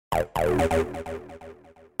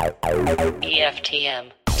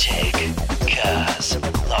EFTM. Tech, cars,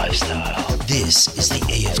 lifestyle. This is the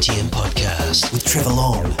EFTM podcast with Trevor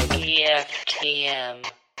Long. EFTM.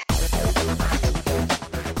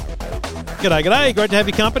 G'day. Great to have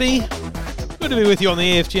your company. Good to be with you on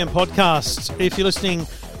the EFTM podcast. If you're listening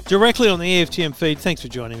directly on the EFTM feed, thanks for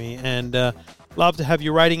joining me. And love to have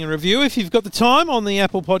your rating and review. If you've got the time on the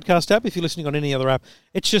Apple Podcast app, if you're listening on any other app,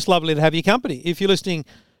 it's just lovely to have your company. If you're listening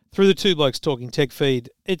through the Two Blokes Talking Tech feed,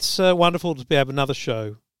 it's wonderful to have another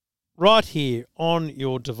show right here on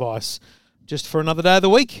your device just for another day of the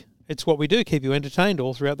week. It's what we do, keep you entertained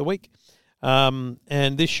all throughout the week. And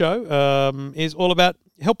this show is all about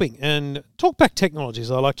helping and talkback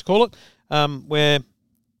technologies, I like to call it, where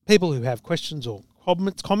people who have questions or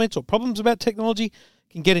comments or problems about technology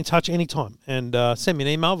can get in touch anytime and send me an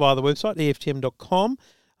email via the website, EFTM.com.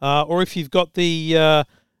 Or if you've got the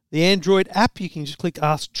Android app, you can just click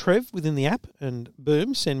Ask Trev within the app and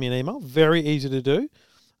boom, send me an email. Very easy to do.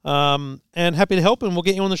 And happy to help, and we'll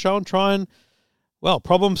get you on the show and try and, well,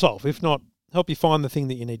 problem solve. If not, help you find the thing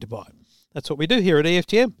that you need to buy. That's what we do here at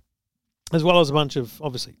EFTM, as well as a bunch of,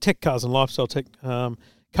 obviously, tech, cars and lifestyle tech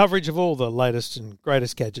coverage of all the latest and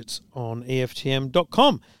greatest gadgets on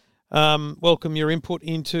EFTM.com. Welcome your input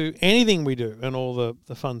into anything we do and all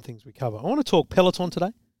the fun things we cover. I want to talk Peloton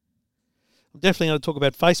today. I'm definitely going to talk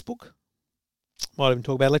about Facebook. Might even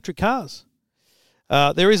talk about electric cars.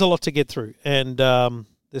 There is a lot to get through, and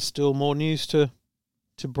there's still more news to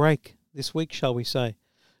break this week, shall we say.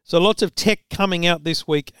 So lots of tech coming out this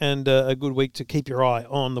week, and a good week to keep your eye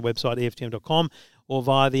on the website, EFTM.com, or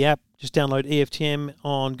via the app. Just download EFTM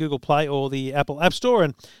on Google Play or the Apple App Store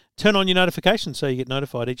and turn on your notifications so you get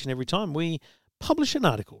notified each and every time we publish an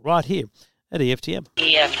article right here at EFTM.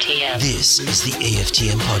 EFTM. This is the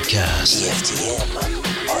EFTM podcast. EFTM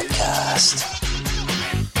podcast.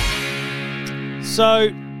 So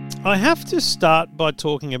I have to start by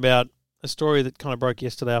talking about a story that kind of broke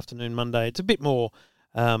yesterday afternoon, Monday. It's a bit more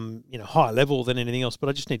high level than anything else, but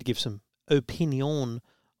I just need to give some opinion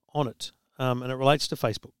on it, and it relates to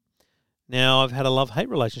Facebook. Now, I've had a love-hate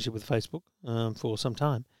relationship with Facebook for some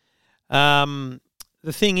time. The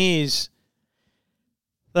thing is,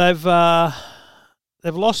 they've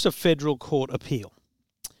lost a federal court appeal.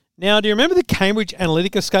 Now, do you remember the Cambridge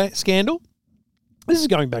Analytica scandal? This is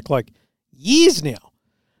going back like years now.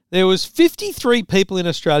 There was 53 people in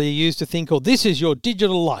Australia used a thing called This Is Your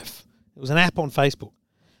Digital Life. It was an app on Facebook.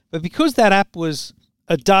 But because that app was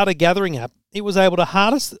a data gathering app, it was able to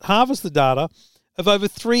harvest the data of over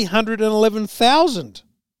 311,000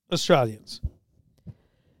 Australians.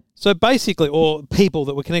 So basically, or people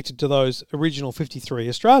that were connected to those original 53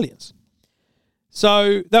 Australians.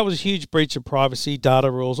 So that was a huge breach of privacy,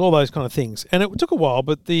 data rules, all those kind of things. And it took a while,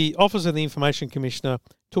 but the Office of the Information Commissioner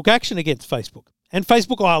took action against Facebook and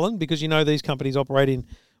Facebook Island, because you know these companies operate in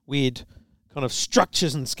weird kind of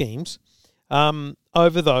structures and schemes,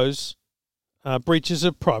 over those breaches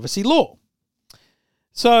of privacy law.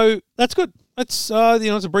 So that's good. That's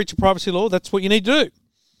it's a breach of privacy law. That's what you need to do.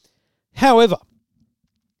 However,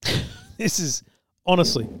 this is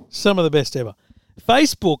honestly some of the best ever.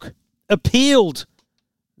 Facebook appealed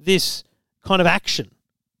this kind of action.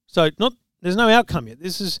 So there's no outcome yet.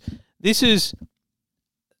 This is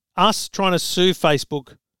us trying to sue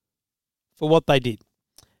Facebook for what they did.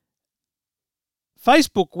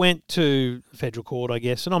 Facebook went to federal court, I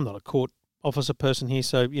guess, and I'm not a court officer person here,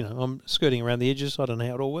 so I'm skirting around the edges. So I don't know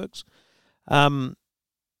how it all works.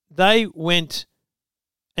 They went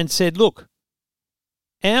and said, look,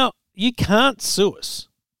 you can't sue us.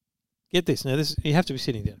 Get this. Now, you have to be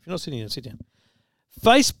sitting down. If you're not sitting down, sit down.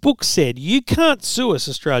 Facebook said, you can't sue us,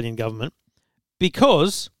 Australian government,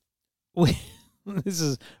 because this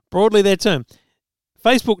is broadly their term.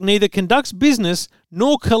 Facebook neither conducts business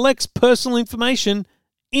nor collects personal information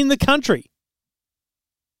in the country.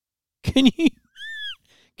 Can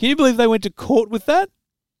you believe they went to court with that?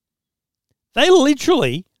 They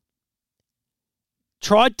literally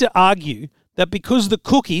tried to argue that because the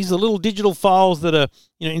cookies, the little digital files that are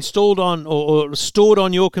installed on or stored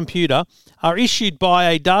on your computer, are issued by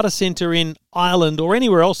a data center in Ireland or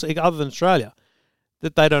anywhere else other than Australia,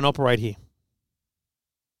 that they don't operate here.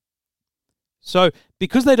 So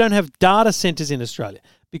because they don't have data centers in Australia,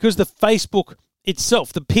 because the Facebook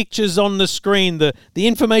itself, the pictures on the screen, the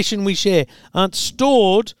information we share aren't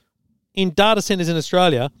stored in data centers in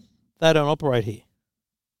Australia, they don't operate here.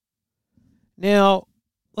 Now,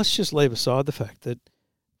 let's just leave aside the fact that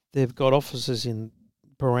they've got offices in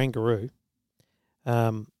Barangaroo.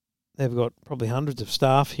 They've got probably hundreds of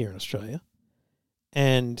staff here in Australia,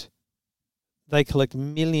 and they collect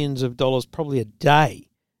millions of dollars probably a day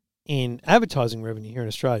in advertising revenue here in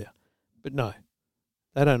Australia. But no,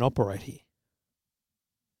 they don't operate here.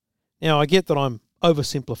 Now, I get that I'm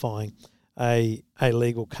oversimplifying a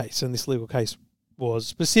legal case, and this legal case was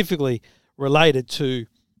specifically related to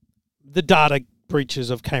the data breaches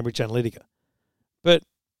of Cambridge Analytica. But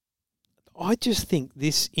I just think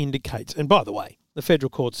this indicates, and by the way, the federal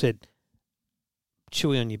court said,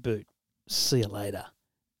 chewy on your boot, see you later.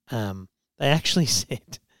 They actually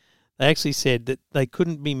said that they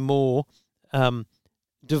couldn't be more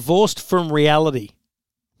divorced from reality.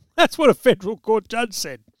 That's what a federal court judge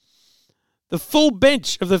said. The full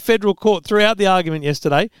bench of the federal court threw out the argument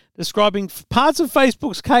yesterday, describing parts of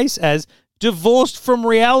Facebook's case as divorced from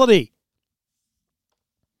reality.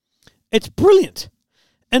 It's brilliant.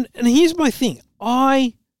 And here's my thing.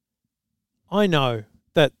 I know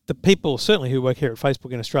that the people, certainly who work here at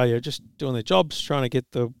Facebook in Australia, are just doing their jobs, trying to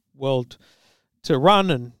get the world to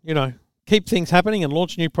run and, keep things happening and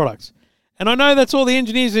launch new products. And I know that's all the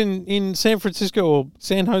engineers in San Francisco or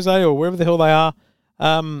San Jose or wherever the hell they are,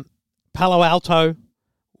 Palo Alto,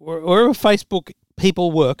 wherever Facebook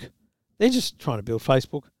people work, they're just trying to build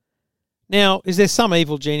Facebook. Now, is there some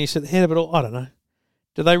evil genius at the head of it all? I don't know.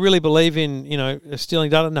 Do they really believe in, stealing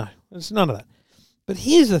data? No, it's none of that. But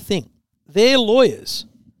here's the thing. Their lawyers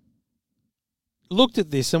looked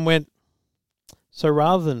at this and went, so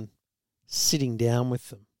rather than sitting down with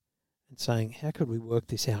them and saying, how could we work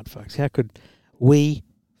this out, folks? How could we,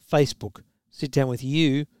 Facebook, sit down with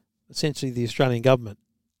you, essentially the Australian government,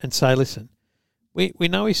 and say, listen, we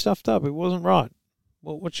know he stuffed up. It wasn't right.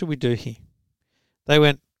 Well, what should we do here? They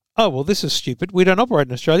went, oh, well, this is stupid. We don't operate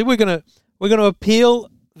in Australia. We're going to appeal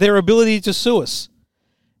their ability to sue us.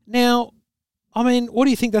 Now, I mean, what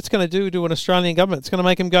do you think that's going to do to an Australian government? It's going to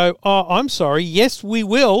make them go, oh, I'm sorry. Yes, we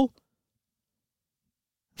will.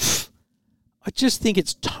 I just think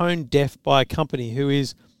it's tone deaf by a company who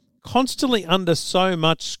is constantly under so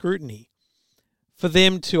much scrutiny for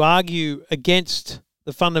them to argue against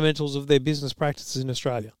the fundamentals of their business practices in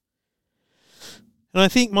Australia. And I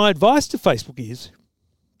think my advice to Facebook is,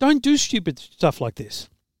 don't do stupid stuff like this.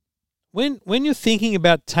 When you're thinking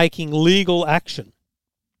about taking legal action,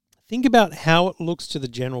 think about how it looks to the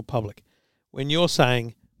general public when you're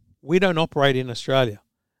saying, we don't operate in Australia.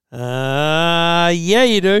 Yeah,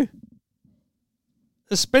 you do.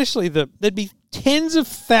 Especially there'd be tens of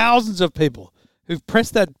thousands of people who've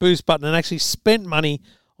pressed that boost button and actually spent money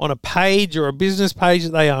on a page or a business page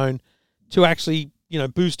that they own to actually,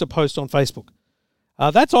 boost a post on Facebook.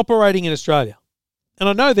 That's operating in Australia. And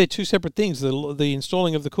I know they're two separate things, the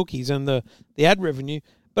installing of the cookies and the ad revenue,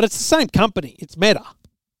 but it's the same company. It's Meta,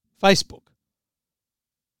 Facebook.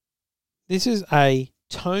 This is a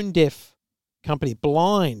tone-deaf company,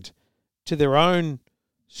 blind to their own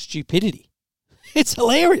stupidity. It's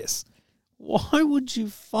hilarious. Why would you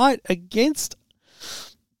fight against?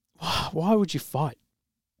 Why would you fight?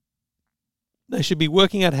 They should be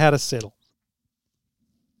working out how to settle.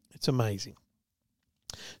 It's amazing.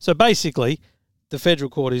 So basically, the federal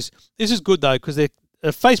court this is good though, because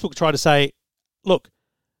Facebook tried to say, look,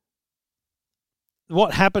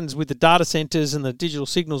 what happens with the data centers and the digital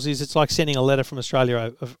signals is it's like sending a letter from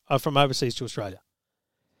Australia, from overseas to Australia.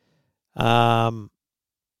 And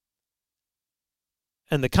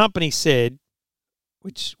the company said,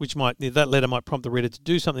 that letter might prompt the reader to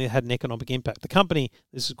do something that had an economic impact. The company,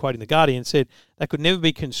 this is quoting The Guardian, said that could never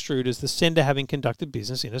be construed as the sender having conducted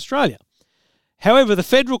business in Australia. However, the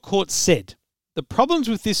federal court said the problems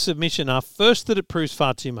with this submission are, first, that it proves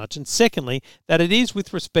far too much, and secondly, that it is,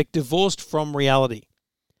 with respect, divorced from reality.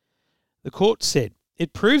 The court said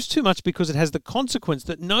it proves too much because it has the consequence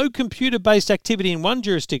that no computer-based activity in one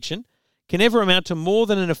jurisdiction can ever amount to more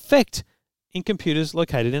than an effect in computers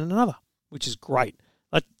located in another, which is great.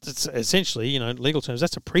 That's essentially, in legal terms,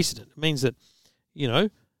 that's a precedent. It means that,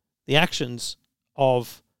 the actions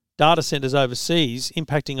of data centers overseas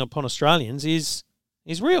impacting upon Australians is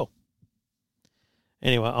real.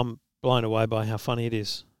 Anyway, I'm blown away by how funny it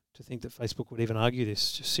is to think that Facebook would even argue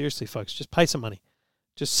this. Just seriously, folks, just pay some money.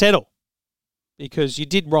 Just settle. Because you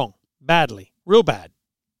did wrong. Badly. Real bad.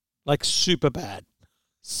 Like super bad.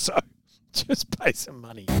 So, just pay some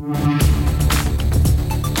money.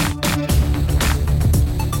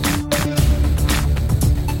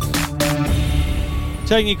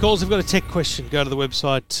 Taking your calls, I've got a tech question. Go to the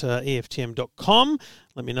website, EFTM.com.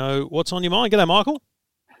 Let me know what's on your mind. G'day, Michael.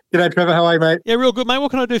 G'day, Trevor. How are you, mate? Yeah, real good, mate.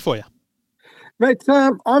 What can I do for you? Mate,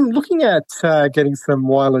 I'm looking at getting some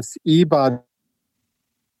wireless earbuds.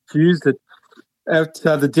 Used it at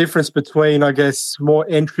the difference between, I guess, more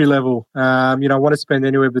entry level. I want to spend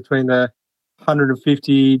anywhere between the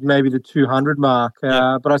 150, maybe the 200 mark.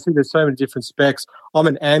 But I see there's so many different specs. I'm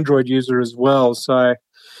an Android user as well, so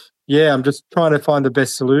yeah, I'm just trying to find the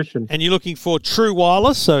best solution. And you're looking for true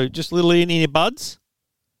wireless, so just little in your buds?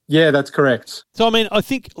 Yeah, that's correct. So, I mean, I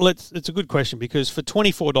think it's a good question because for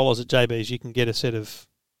 $24 at JB's, you can get a set of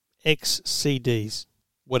XCDs,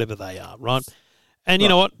 whatever they are, right? And you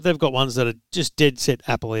know what? They've got ones that are just dead set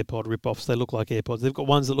Apple AirPod rip-offs. They look like AirPods. They've got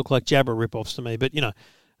ones that look like Jabra rip-offs to me, but, you know,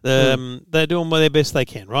 they're doing their best they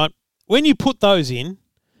can, right? When you put those in,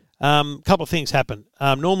 a couple of things happen.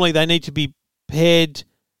 Normally, they need to be paired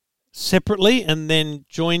separately and then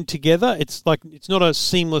joined together. It's not a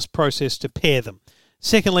seamless process to pair them.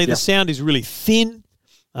 Secondly, the sound is really thin.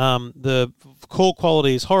 The call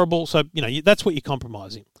quality is horrible. So, you know, that's what you're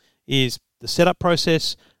compromising, is the setup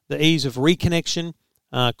process, the ease of reconnection,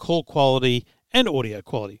 call quality, and audio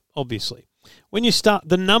quality, obviously. When you start,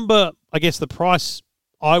 the number, I guess the price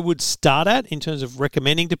I would start at in terms of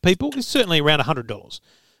recommending to people is certainly around $100.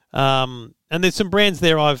 And there's some brands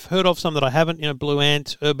there I've heard of, some that I haven't. You know, Blue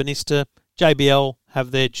Ant, Urbanista, JBL have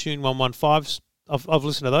their Tune 115s. I've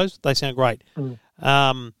listened to those. They sound great.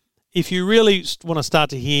 If you really want to start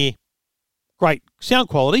to hear great sound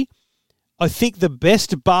quality, I think the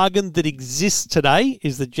best bargain that exists today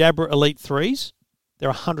is the Jabra Elite 3s.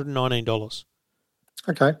 They're $119.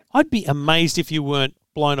 Okay. I'd be amazed if you weren't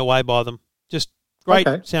blown away by them. Just great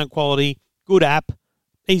sound quality, good app,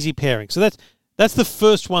 easy pairing. So that's the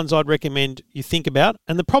first ones I'd recommend you think about.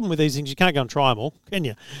 And the problem with these things, you can't go and try them all, can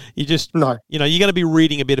you? You just, No. you know, you're going to be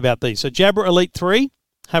reading a bit about these. So Jabra Elite 3,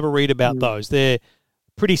 have a read about those. They're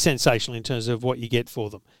pretty sensational in terms of what you get for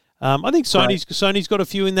them. I think Sony's got a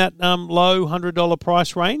few in that low $100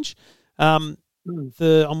 price range. I'm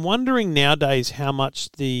wondering nowadays how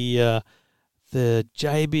much the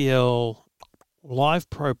JBL Live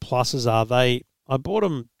Pro Pluses are. I bought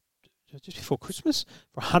them just before Christmas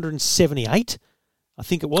for $178. I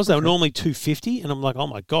think it was. They were normally $250, and I'm like, oh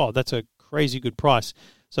my god, that's a crazy good price.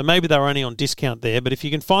 So maybe they were only on discount there. But if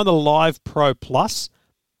you can find the Live Pro Plus,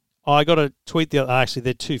 I got a tweet actually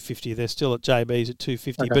they're $250. They're still at JB's at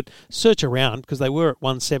 $250. Okay. But search around because they were at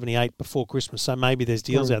 $178 before Christmas. So maybe there's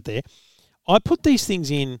deals out there. I put these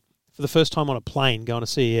things in for the first time on a plane going to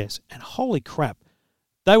CES, and holy crap,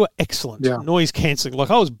 they were excellent. Yeah. Noise cancelling.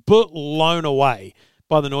 Like I was blown away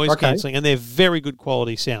by the noise cancelling, and they're very good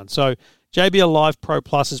quality sound. So JBL Live Pro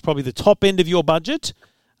Plus is probably the top end of your budget,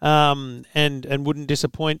 and wouldn't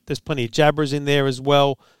disappoint. There's plenty of Jabras in there as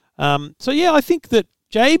well. So yeah, I think that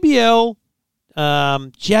JBL,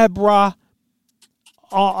 Jabra.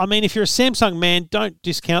 I mean, if you're a Samsung man, don't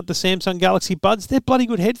discount the Samsung Galaxy Buds. They're bloody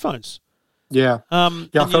good headphones. Yeah. I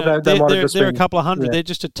thought they're a couple of hundred. Yeah. They're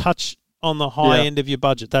just a touch on the high end of your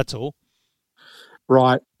budget. That's all.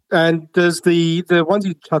 Right. And does the ones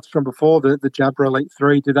you touched on before, the Jabra Elite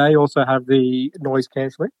 3, do they also have the noise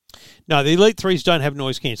cancelling? No, the Elite 3s don't have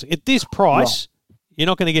noise cancelling. At this price, you're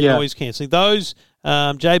not going to get noise cancelling. Those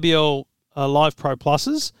JBL Live Pro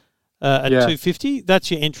Pluses at $250,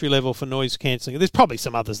 that's your entry level for noise cancelling. There's probably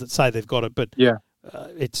some others that say they've got it, but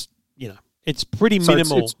it's pretty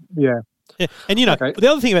minimal. Yeah. And the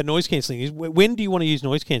other thing about noise cancelling is when do you want to use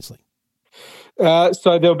noise cancelling?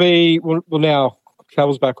 So there'll be now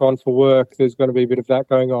travel's back on for work. There's going to be a bit of that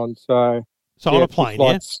going on. So on a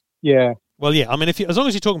plane, yeah. Well, yeah. I mean, as long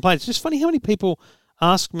as you're talking planes, it's just funny how many people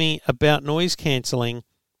ask me about noise cancelling,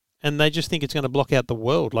 and they just think it's going to block out the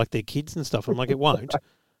world, like their kids and stuff. I'm like, it won't.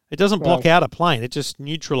 It doesn't block out a plane. It just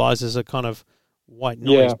neutralises a kind of white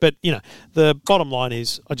noise. Yeah. But, the bottom line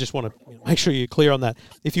is I just want to make sure you're clear on that.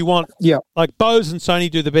 If you want, like Bose and Sony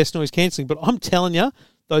do the best noise cancelling, but I'm telling you,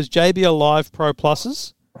 those JBL Live Pro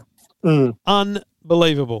Pluses,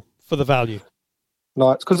 unbelievable for the value.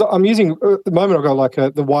 Nice, because I'm using, at the moment I've got like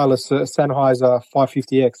the wireless Sennheiser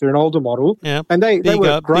 550X. They're an older model. Yeah, and they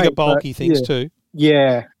were great. Bigger, bulky things too.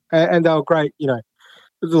 Yeah, and they were great,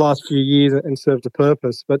 the last few years and served a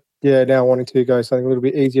purpose. But now wanting to go something a little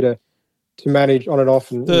bit easier to manage on and off.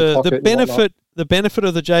 And the benefit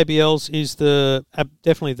of the JBLs is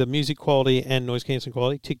definitely the music quality and noise cancelling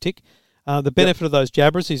quality. Tick tick. The benefit of those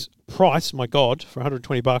Jabras is price. My God, for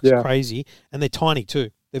 $120, crazy, and they're tiny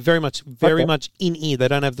too. They're very much in ear. They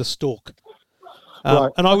don't have the stalk.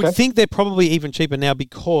 And I would think they're probably even cheaper now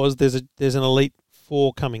because there's an Elite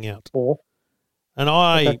 4 coming out. 4. And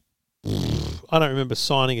I don't remember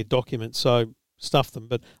signing a document, so stuff them.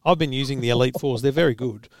 But I've been using the Elite 4s. They're very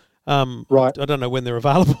good. I don't know when they're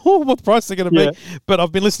available, what price they're going to be, but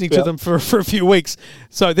I've been listening to them for a few weeks.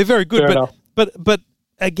 So they're very good. But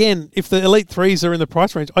again, if the Elite 3s are in the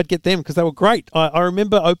price range, I'd get them because they were great. I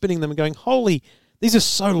remember opening them and going, holy, these are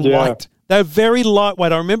so light. They're very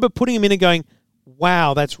lightweight. I remember putting them in and going,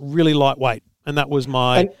 wow, that's really lightweight. And that was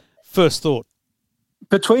my first thought.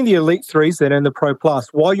 Between the Elite 3s then and the Pro Plus,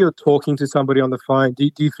 while you're talking to somebody on the phone, do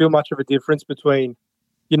you feel much of a difference between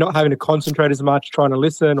you're not having to concentrate as much trying to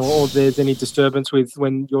listen, or there's any disturbance with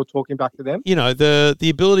when you're talking back to them? You know, the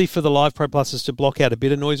ability for the Live Pro Pluses to block out a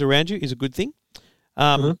bit of noise around you is a good thing.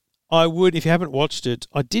 I would, if you haven't watched it,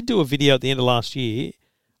 I did do a video at the end of last year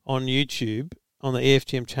on YouTube on the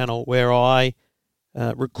EFTM channel where I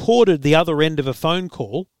recorded the other end of a phone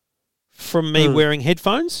call from me wearing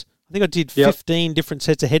headphones. I think I did 15 different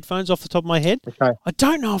sets of headphones off the top of my head. Okay. I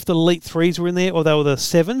don't know if the Elite 3s were in there or they were the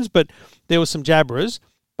 7s, but there were some jabberers.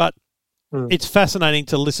 But it's fascinating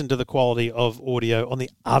to listen to the quality of audio on the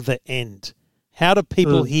other end. How do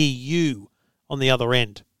people hear you on the other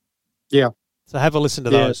end? Yeah. So have a listen to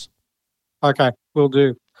those. Okay, will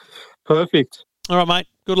do. Perfect. All right, mate.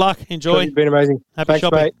 Good luck. Enjoy. It's been amazing. Happy Thanks,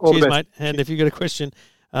 shopping. mate. All the Cheers, best. mate. And if you've got a question,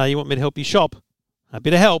 you want me to help you shop, a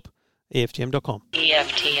bit of help, EFTM.com.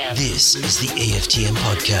 EFTM. This is the EFTM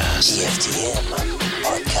Podcast. EFTM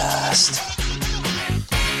Podcast.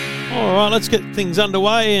 All right, let's get things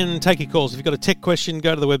underway and take your calls. If you've got a tech question,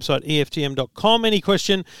 go to the website EFTM.com. Any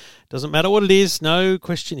question, doesn't matter what it is, no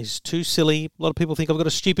question is too silly. A lot of people think I've got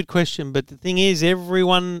a stupid question, but the thing is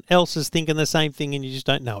everyone else is thinking the same thing and you just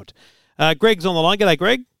don't know it. Greg's on the line. G'day,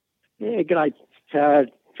 Greg. Yeah, g'day, Trevor.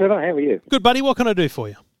 How are you? Good, buddy. What can I do for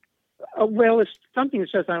you? Well, it's something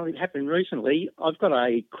that's just only happened recently. I've got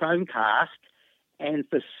a Chromecast, and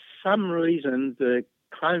for some reason the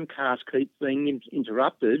Chromecast keeps being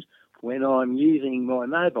interrupted when I'm using my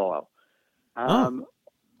mobile.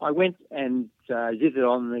 I went and did it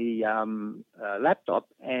on the laptop,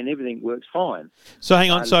 and everything works fine. So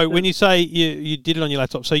hang on. So when you say you did it on your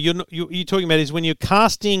laptop, so you're talking about is when you're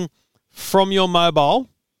casting from your mobile.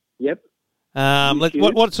 Yep.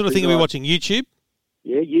 What sort of thing are we watching? YouTube?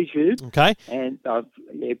 Yeah, YouTube. Okay. And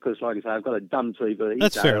because like I say, I've got a dumb TV.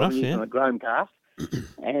 That's fair enough. I'm using a Chromecast,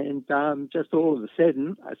 and just all of a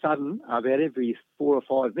sudden, about every 4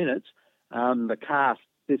 or 5 minutes, the cast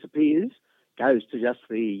disappears, goes to just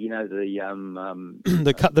the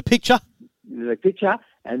the picture. The picture,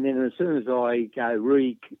 and then as soon as I go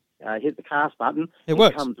hit the cast button, it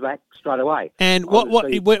works. Comes back straight away. And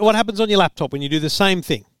what happens on your laptop when you do the same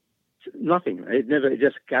thing? Nothing. It never. It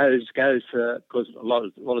just goes for, because a lot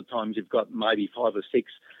of times you've got maybe 5 or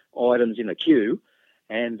 6 items in a queue,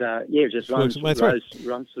 and it just runs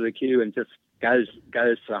through the queue and just goes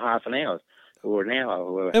for half an hour or an hour.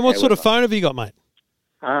 Or and what sort of phone have you got, mate?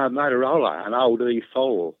 Motorola, an old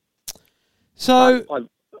E4. So,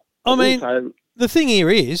 the thing here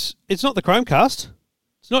is, it's not the Chromecast,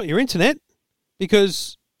 it's not your internet,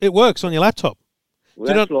 because it works on your laptop.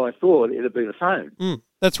 Well, that's what I thought. It'd be the phone.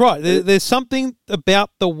 That's right. There's something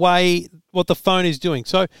about the way what the phone is doing.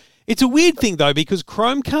 So it's a weird thing, though, because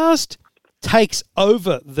Chromecast takes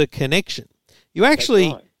over the connection. You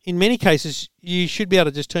actually, in many cases, you should be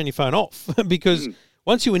able to just turn your phone off because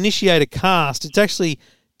once you initiate a cast, it's actually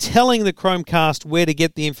telling the Chromecast where to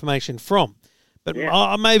get the information from. But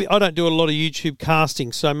maybe I don't do a lot of YouTube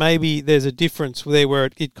casting, so maybe there's a difference there where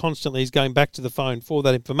it constantly is going back to the phone for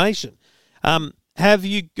that information. Have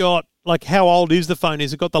you got, how old is the phone?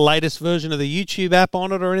 Has it got the latest version of the YouTube app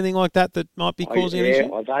on it or anything like that might be causing an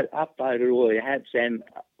issue? I've updated all the apps, and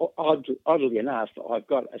oddly enough, I've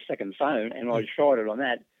got a second phone, and I tried it on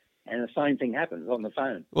that, and the same thing happens on the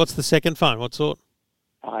phone. What's the second phone? What sort?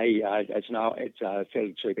 It's a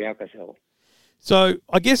fairly cheap Alcatel. So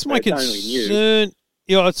I guess my concern,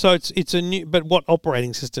 so it's a new, but what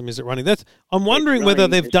operating system is it running? I'm wondering whether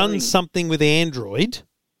they've done something with Android.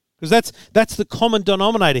 Because that's the common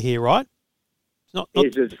denominator here, right? It's on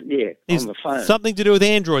the phone. Something to do with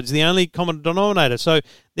Android is the only common denominator. So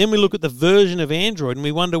then we look at the version of Android and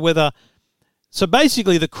we wonder whether... So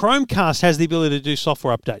basically the Chromecast has the ability to do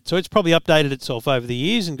software updates. So it's probably updated itself over the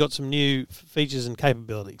years and got some new features and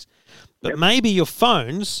capabilities. But maybe your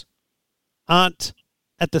phones aren't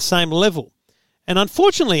at the same level. And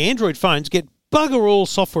unfortunately, Android phones get bugger all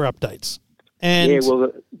software updates. And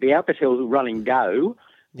the Alcatel's running Go...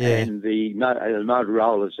 Yeah. And the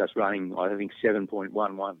Motorola is just running, I think,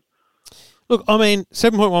 7.11. Look,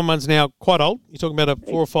 7.11's now quite old. You're talking about a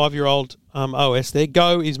 4 or 5 year old OS there.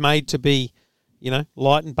 Go is made to be,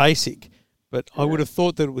 light and basic. But I would have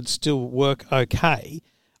thought that it would still work okay.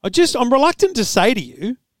 I'm reluctant to say to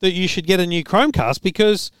you that you should get a new Chromecast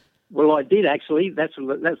because... Well, I did actually. That's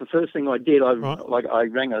the first thing I did. I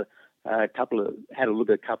rang had a look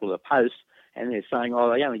at a couple of posts, and they're saying,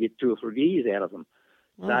 they only get 2 or 3 years out of them.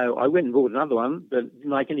 So I went and bought another one, but it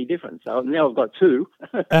didn't make any difference. So now I've got 2.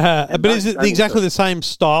 But is it exactly the same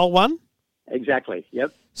style one? Exactly.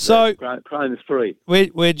 Yep. So Chrome is free.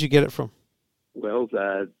 where'd you get it from? Well,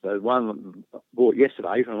 the one I bought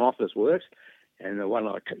yesterday from Officeworks, and the one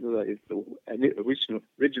the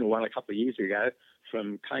original one a couple of years ago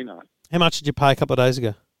from Kmart, How much did you pay a couple of days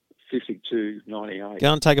ago? $52.98.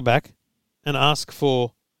 Go and take it back and ask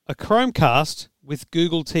for a Chromecast with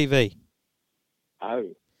Google TV.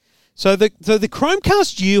 Oh, So the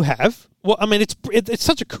Chromecast you have, well, I mean, it's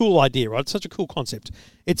such a cool idea, right? It's such a cool concept.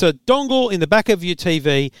 It's a dongle in the back of your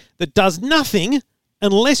TV that does nothing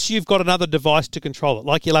unless you've got another device to control it,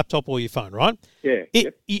 like your laptop or your phone, right? yeah.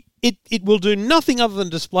 It will do nothing other than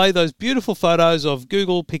display those beautiful photos of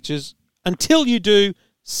Google pictures until you do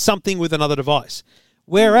something with another device.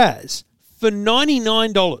 Whereas for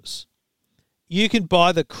 $99, you can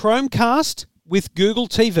buy the Chromecast with Google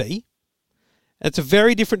TV. It's a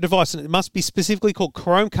very different device, and it must be specifically called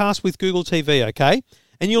Chromecast with Google TV, okay?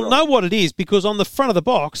 And you'll know what it is because on the front of the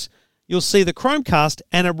box, you'll see the Chromecast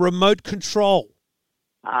and a remote control.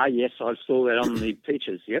 Ah, yes, I saw that on the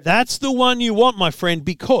pictures. Yep. That's the one you want, my friend,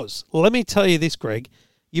 because let me tell you this, Greg.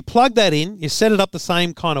 You plug that in, you set it up the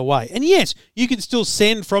same kind of way. And yes, you can still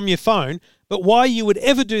send from your phone, but why you would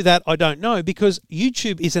ever do that, I don't know, because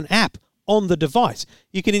YouTube is an app on the device.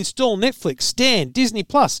 You can install Netflix, Stan, Disney+.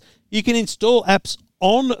 You can install apps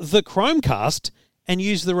on the Chromecast and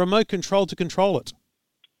use the remote control to control it.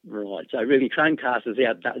 Right, so really Chromecast is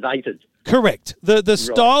outdated. Correct. The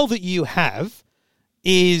style that you have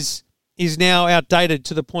is now outdated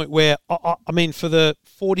to the point where, I mean, for the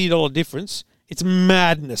 $40 difference, it's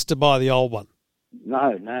madness to buy the old one.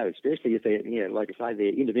 No, especially if they're, like I say, they're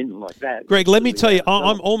independent like that. Greg, let me tell you,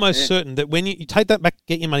 I'm almost certain that when you take that back,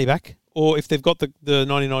 get your money back, or if they've got the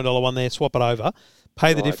 $99 one there, swap it over,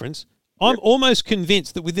 pay the difference. I'm almost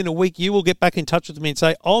convinced that within a week you will get back in touch with me and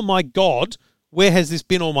say, oh my God, where has this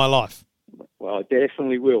been all my life? Well, I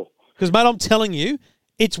definitely will. Because, mate, I'm telling you,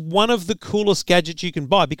 it's one of the coolest gadgets you can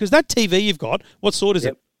buy. Because that TV you've got, what sort is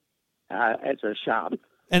it? It's a Sharp.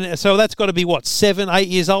 And so that's got to be, 7, 8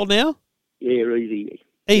 years old now? Yeah, easy.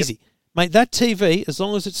 Easy. Yep. Mate, that TV, as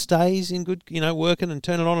long as it stays in good, working and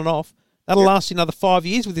turn it on and off, that'll last you another 5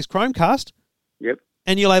 years with this Chromecast. Yep.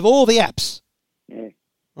 And you'll have all the apps. Yeah.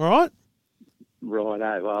 All right?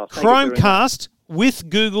 Righto. Well, Chromecast with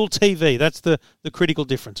Google TV. That's the critical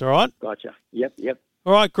difference, all right? Gotcha. Yep.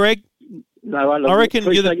 All right, Greg. No, I reckon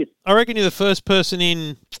you're the first person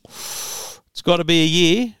in, it's got to be a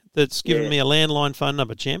year, that's given me a landline phone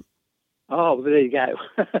number, champ. Oh, well, there you go.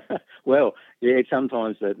 Well, yeah,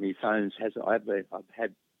 sometimes my phones I've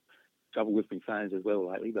had trouble with my phones as well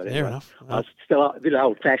lately. But fair enough. I'm still a bit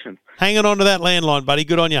old-fashioned. Hanging on to that landline, buddy.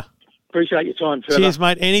 Good on you. Appreciate your time, Trevor. Cheers,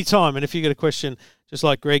 mate. Anytime. And if you've got a question, just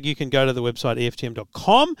like Greg, you can go to the website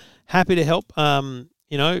EFTM.com. Happy to help.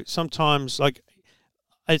 Sometimes,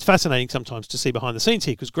 it's fascinating sometimes to see behind the scenes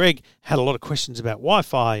here because Greg had a lot of questions about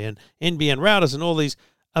Wi-Fi and NBN routers and all these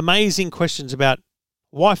amazing questions about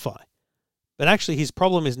Wi-Fi. But actually his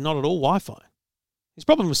problem is not at all Wi-Fi. His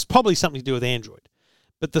problem is probably something to do with Android.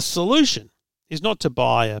 But the solution is not to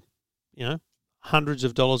buy hundreds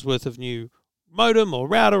of dollars worth of new modem or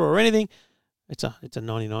router or anything. It's a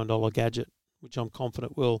 $99 gadget, which I'm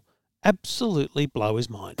confident will absolutely blow his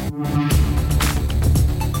mind.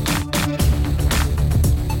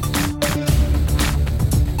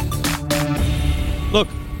 Look,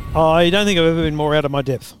 I don't think I've ever been more out of my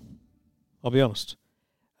depth. I'll be honest.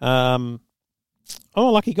 I'm a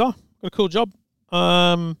lucky guy. Got a cool job.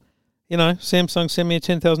 Samsung sent me a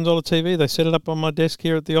 $10,000 TV. They set it up on my desk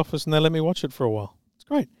here at the office and they let me watch it for a while. It's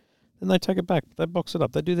great. Then they take it back. They box it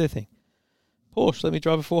up. They do their thing. Porsche let me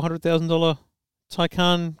drive a $400,000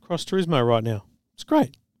 Taycan Cross Turismo right now. It's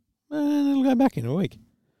great. And it'll go back in a week.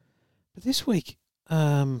 But this week,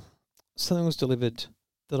 something was delivered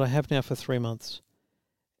that I have now for 3 months.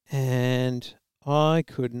 And I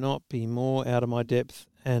could not be more out of my depth.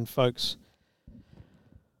 And folks,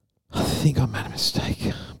 I think I made a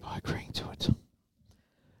mistake by agreeing to it.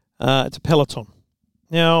 It's a Peloton.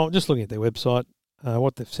 Now, just looking at their website,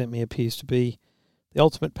 what they've sent me appears to be the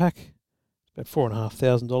Ultimate Pack. It's about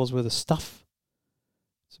 $4,500 worth of stuff.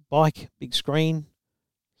 It's a bike, big screen,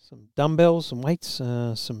 some dumbbells, some weights,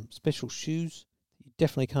 some special shoes you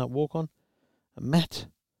definitely can't walk on, a mat,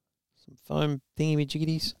 some foam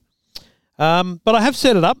thingy-majiggities. But I have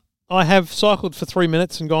set it up. I have cycled for 3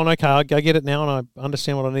 minutes and gone, okay, I'll go get it now and I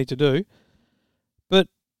understand what I need to do. But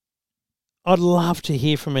I'd love to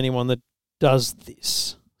hear from anyone that does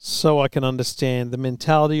this so I can understand the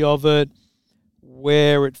mentality of it,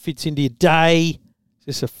 where it fits into your day. Is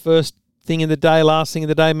this a first thing in the day, last thing in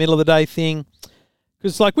the day, middle of the day thing?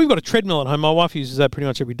 Because, like, we've got a treadmill at home. My wife uses that pretty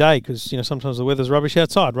much every day because, you know, sometimes the weather's rubbish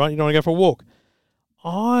outside, right? You don't want to go for a walk.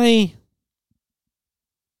 I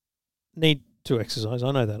need to exercise.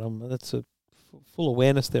 I know that. That's a full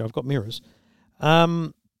awareness there. I've got mirrors.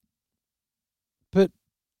 But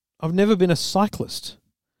I've never been a cyclist.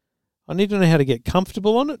 I need to know how to get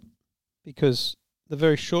comfortable on it because the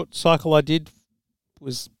very short cycle I did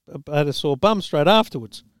I had a sore bum straight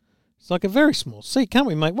afterwards. It's like a very small seat.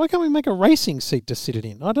 Why can't we make a racing seat to sit it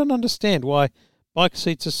in? I don't understand why bike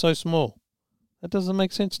seats are so small. That doesn't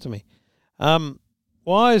make sense to me.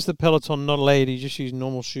 Why is the Peloton not allowed you to just use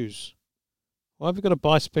normal shoes? Why have you got to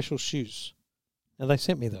buy special shoes? Now, they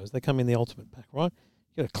sent me those. They come in the Ultimate pack, right?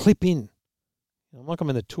 You got to clip in. I'm like I'm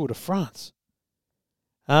in the Tour de France.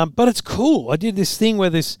 But it's cool. I did this thing where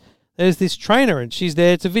there's this trainer and she's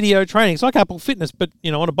there. It's a video training. It's like Apple Fitness, but,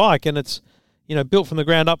 you know, on a bike, and it's, you know, built from the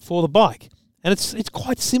ground up for the bike. And it's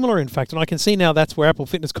quite similar, in fact. And I can see now that's where Apple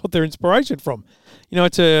Fitness got their inspiration from. You know,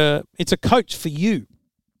 it's a coach for you.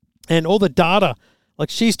 And all the data, like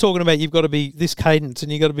she's talking about, you've got to be this cadence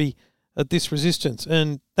and you've got to be at this resistance.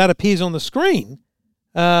 And that appears on the screen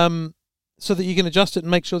so that you can adjust it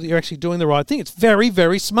and make sure that you're actually doing the right thing. It's very,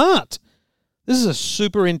 very smart. This is a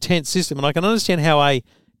super intense system. And I can understand how a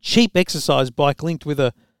cheap exercise bike linked with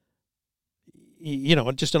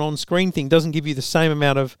just an on-screen thing doesn't give you the same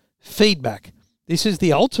amount of feedback. This is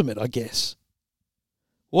the ultimate, I guess.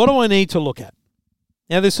 What do I need to look at?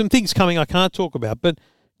 Now, there's some things coming I can't talk about, but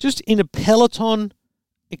just in a Peloton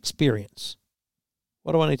experience,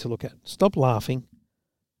 what do I need to look at? Stop laughing.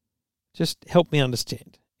 Just help me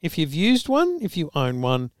understand. If you've used one, if you own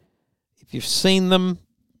one, if you've seen them,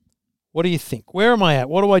 what do you think? Where am I at?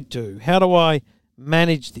 What do I do? How do I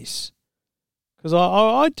manage this? Because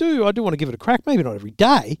I do want to give it a crack. Maybe not every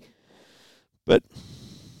day, but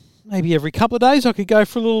maybe every couple of days I could go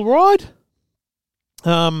for a little ride.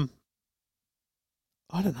 I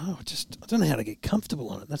don't know. I don't know how to get comfortable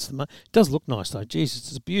on it. It does look nice though. Jesus,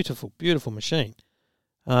 it's a beautiful, beautiful machine.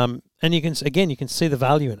 And you can see the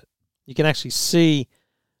value in it. You can actually see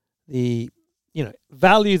the, you know,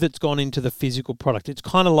 value that's gone into the physical product. It's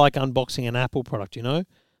kind of like unboxing an Apple product, you know.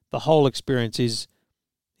 The whole experience is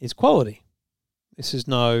quality. This is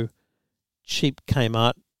no cheap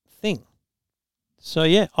Kmart thing. So,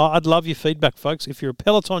 yeah, I'd love your feedback, folks. If you're a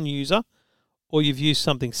Peloton user or you've used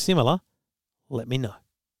something similar, let me know.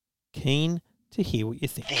 Keen to hear what you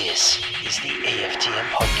think. This is the EFTM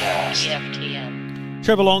podcast. EFTM.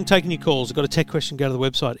 Trevor Long taking your calls. I've got a tech question. Go to the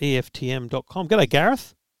website, EFTM.com. G'day,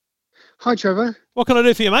 Gareth. Hi, Trevor. What can I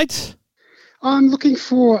do for you, mate? I'm looking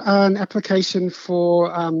for an application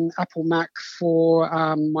for Apple Mac for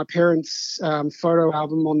my parents' photo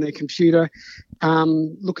album on their computer.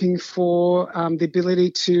 Looking for the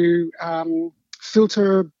ability to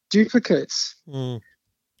filter duplicates. Mm.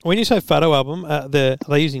 When you say photo album, are they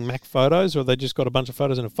using Mac Photos, or have they just got a bunch of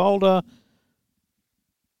photos in a folder?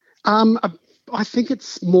 I think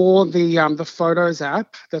it's more the Photos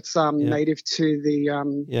app that's native to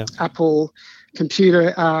the Apple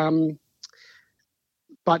computer.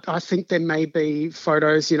 But I think there may be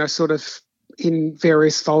photos, you know, sort of in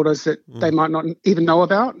various folders that they might not even know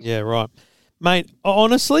about. Yeah, right. Mate,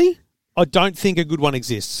 honestly, I don't think a good one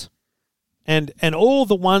exists. And all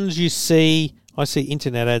the ones you see, I see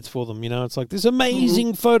internet ads for them, you know. It's like this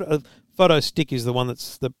amazing photo stick is the one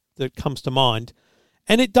that comes to mind.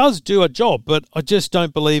 And it does do a job, but I just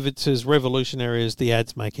don't believe it's as revolutionary as the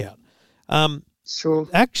ads make out. Sure.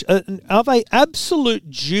 Are they absolute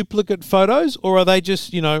duplicate photos, or are they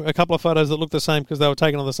just, you know, a couple of photos that look the same because they were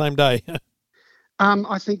taken on the same day?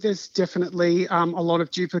 I think there's definitely a lot of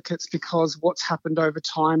duplicates because what's happened over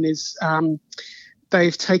time is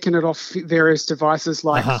they've taken it off various devices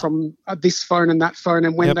like from this phone and that phone,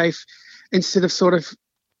 and when they've, instead of sort of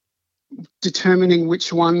determining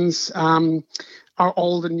which ones are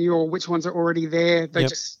old and new or which ones are already there, they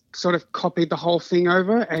just sort of copied the whole thing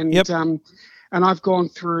over. And I've gone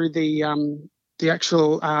through the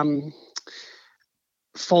actual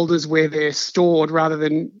folders where they're stored rather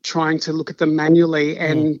than trying to look at them manually.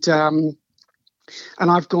 And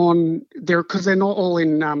I've gone there because they're not all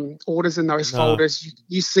in orders in those folders.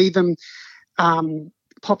 You see them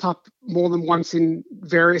pop up more than once in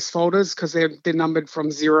various folders because they're numbered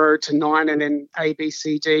from 0 to 9 and then A, B,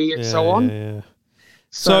 C, D and so on. Yeah.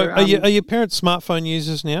 So are your parents smartphone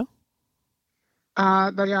users now?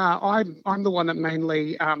 They are. I'm the one that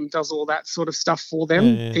mainly does all that sort of stuff for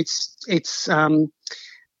them. It's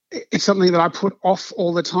something that I put off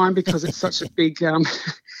all the time because it's such a big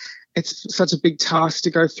it's such a big task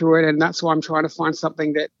to go through it, and that's why I'm trying to find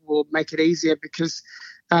something that will make it easier. Because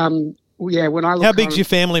when I look, How big's your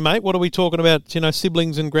family, mate? What are we talking about? You know,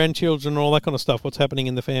 siblings and grandchildren and all that kind of stuff. What's happening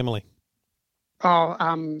in the family?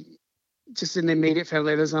 Just in the immediate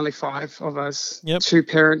family, there's only 5 of us. Yep. 2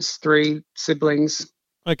 parents, 3 siblings.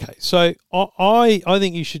 Okay, so I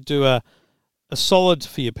think you should do a solid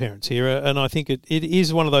for your parents here, and I think it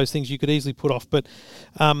is one of those things you could easily put off. But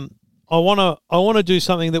I want to do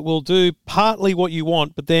something that will do partly what you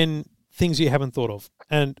want, but then things you haven't thought of.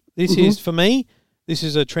 And this is, for me, this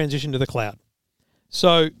is a transition to the cloud.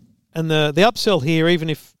 So, and the upsell here, even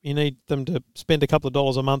if you need them to spend a couple of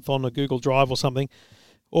dollars a month on a Google Drive or something,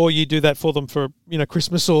 or you do that for them for, you know,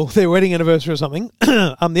 Christmas or their wedding anniversary or something,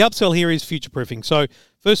 the upsell here is future-proofing. So,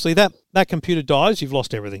 firstly, that computer dies, you've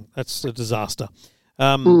lost everything. That's a disaster.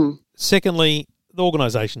 Secondly, the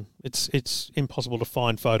organisation. It's impossible to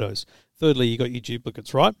find photos. Thirdly, you got your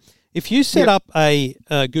duplicates, right? If you set up a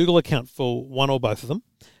Google account for one or both of them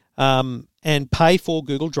and pay for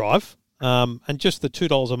Google Drive, and just the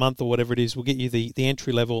 $2 a month or whatever it is will get you the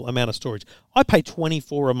entry-level amount of storage. I pay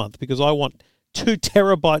 $24 a month because I want 2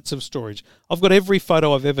 terabytes of storage. I've got every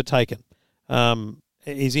photo I've ever taken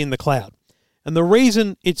is in the cloud. And the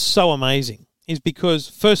reason it's so amazing is because,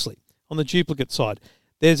 firstly, on the duplicate side,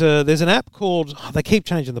 there's an app called, they keep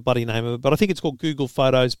changing the bloody name of it, but I think it's called Google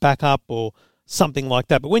Photos Backup or something like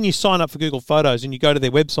that. But when you sign up for Google Photos and you go to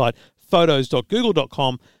their website,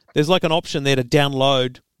 photos.google.com, there's like an option there to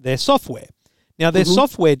download their software. Now, their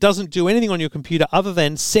software doesn't do anything on your computer other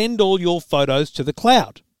than send all your photos to the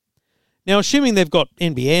cloud. Now, assuming they've got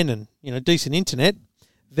NBN and, you know, decent internet,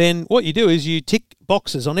 then what you do is you tick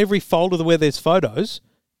boxes on every folder where there's photos,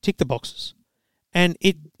 tick the boxes. And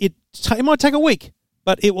it might take a week,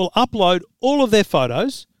 but it will upload all of their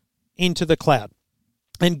photos into the cloud.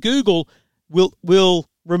 And Google will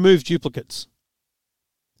remove duplicates.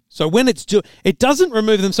 So when it doesn't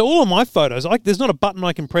remove them. So all of my photos, there's not a button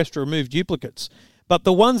I can press to remove duplicates. But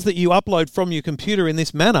the ones that you upload from your computer in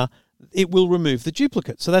this manner, it will remove the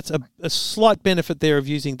duplicate. So that's a slight benefit there of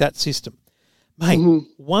using that system. Mate,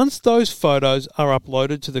 once those photos are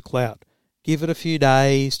uploaded to the cloud, give it a few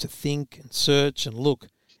days to think and search and look.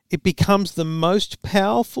 It becomes the most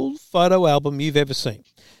powerful photo album you've ever seen.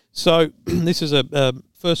 So this is a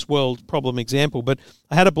first world problem example, but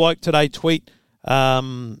I had a bloke today tweet, it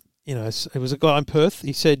was a guy in Perth.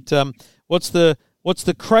 He said, what's the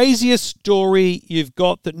craziest story you've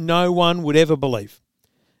got that no one would ever believe?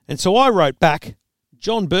 And so I wrote back,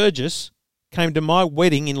 John Burgess came to my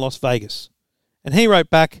wedding in Las Vegas. And he wrote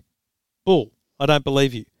back, bull, I don't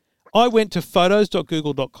believe you. I went to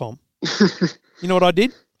photos.google.com. You know what I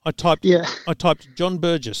did? I typed John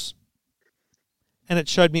Burgess. And it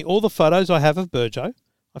showed me all the photos I have of Burjo.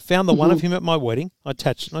 I found the one of him at my wedding. I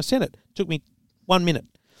attached it and I sent it. It took me 1 minute.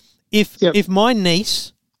 If my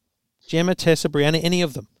niece, Gemma, Tessa, Brianna, any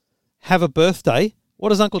of them, have a birthday, what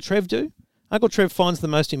does Uncle Trev do? Uncle Trev finds the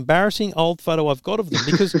most embarrassing old photo I've got of them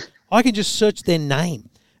because I can just search their name.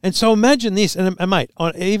 And so imagine this, and mate,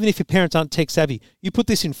 even if your parents aren't tech savvy, you put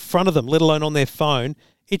this in front of them, let alone on their phone,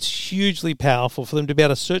 it's hugely powerful for them to be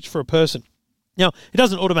able to search for a person. Now, it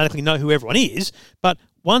doesn't automatically know who everyone is, but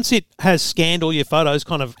once it has scanned all your photos,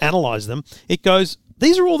 kind of analysed them, it goes,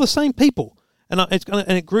 these are all the same people. And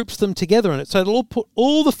it groups them together. And so it'll all put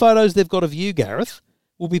all the photos they've got of you, Gareth,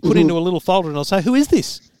 will be put into a little folder, and I'll say, who is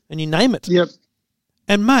this? And you name it. Yep.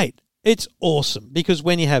 And, mate, it's awesome because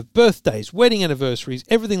when you have birthdays, wedding anniversaries,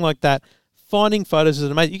 everything like that, finding photos is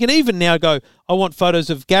amazing. You can even now go, I want photos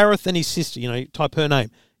of Gareth and his sister, type her name.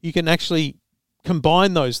 You can actually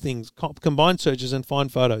combine those things, combine searches and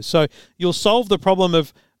find photos. So you'll solve the problem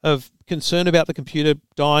of concern about the computer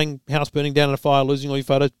dying, house burning down in a fire, losing all your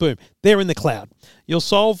photos. Boom, they're in the cloud. You'll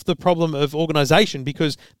solve the problem of organisation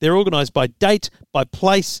because they're organised by date, by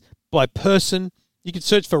place, by person. You can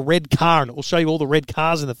search for red car and it will show you all the red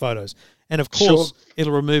cars in the photos. And, of course,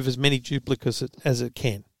 it'll remove as many duplicates as it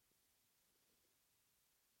can.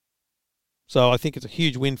 So I think it's a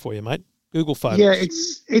huge win for you, mate. Google Photos. Yeah,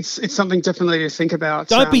 it's something definitely to think about.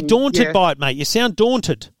 Don't be daunted by it, mate. You sound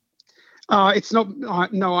daunted. It's not.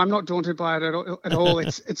 No, I'm not daunted by it at all.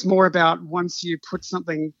 It's more about once you put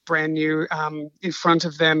something brand new in front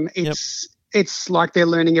of them, it's like they're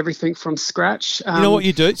learning everything from scratch. You know what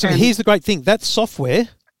you do? So here's the great thing. That software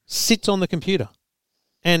sits on the computer.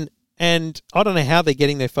 And I don't know how they're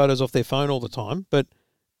getting their photos off their phone all the time, but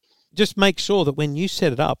just make sure that when you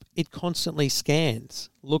set it up, it constantly scans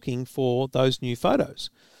looking for those new photos.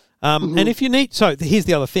 And if you need, so here's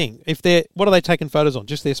the other thing. What are they taking photos on?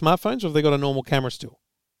 Just their smartphones, or have they got a normal camera still?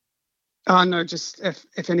 No, just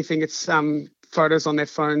if anything, it's photos on their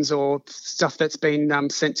phones or stuff that's been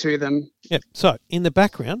sent to them. Yep. So in the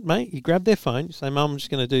background, mate, you grab their phone. You say, Mum, I'm just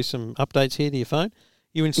going to do some updates here to your phone.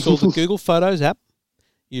 You install the Google Photos app.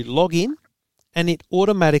 You log in, and it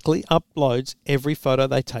automatically uploads every photo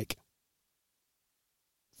they take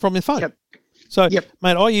from your phone. Yep. So,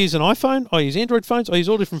 mate, I use an iPhone, I use Android phones, I use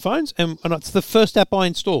all different phones, and it's the first app I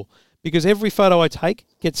install because every photo I take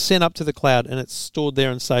gets sent up to the cloud and it's stored there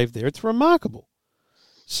and saved there. It's remarkable.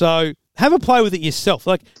 So have a play with it yourself.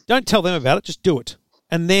 Like, don't tell them about it, just do it.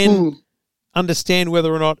 And then understand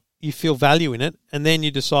whether or not you feel value in it, and then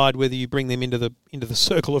you decide whether you bring them into the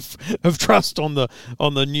circle of trust on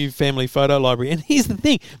the new family photo library. And here's the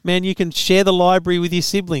thing, man, you can share the library with your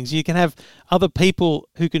siblings. You can have other people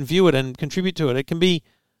who can view it and contribute to it. It can be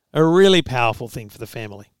a really powerful thing for the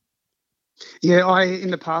family. Yeah, I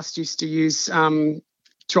in the past used to use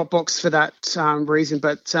Dropbox for that reason,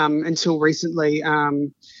 but until recently,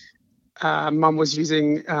 Mum was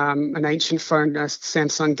using an ancient phone, a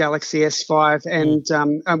Samsung Galaxy S5,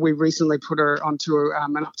 and we recently put her onto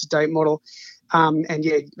an up-to-date model. And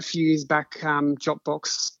a few years back, Dropbox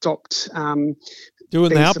stopped doing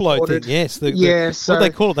the upload supported. thing. Yes, so what they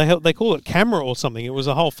call it? They call it camera or something. It was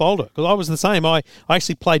a whole folder because I was the same. I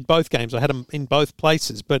actually played both games. I had them in both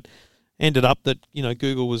places, but ended up that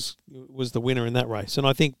Google was the winner in that race. And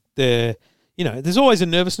I think there's always a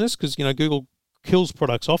nervousness because Google kills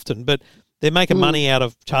products often, but they're making money out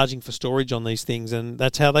of charging for storage on these things, and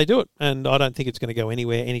that's how they do it. And I don't think it's going to go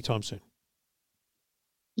anywhere anytime soon.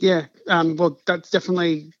 Yeah, well, that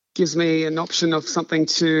definitely gives me an option of something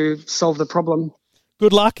to solve the problem.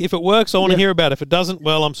 Good luck. If it works, I want to hear about it. If it doesn't,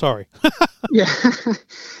 well, I'm sorry.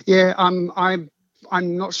 Yeah.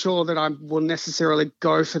 I'm not sure that I will necessarily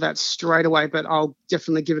go for that straight away, but I'll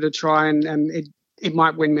definitely give it a try, and it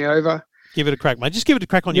might win me over. Give it a crack, mate. Just give it a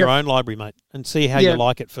crack on your own library, mate, and see how you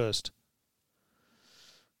like it first.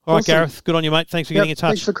 All right, Gareth, good on you, mate. Thanks for getting in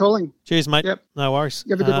touch. Thanks for calling. Cheers, mate. Yep. No worries.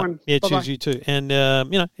 You have a good one. Yeah, Bye-bye. cheers, you too. And,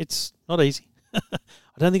 it's not easy. I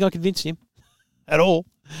don't think I convinced him at all.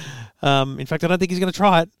 In fact, I don't think he's going to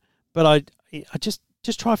try it. But I just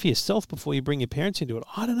try for yourself before you bring your parents into it.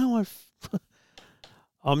 I don't know.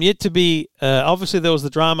 I'm yet to be obviously there was the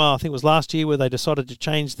drama, I think it was last year, where they decided to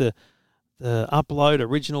change the upload,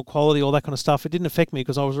 original quality, all that kind of stuff. It didn't affect me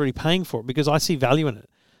because I was already paying for it because I see value in it.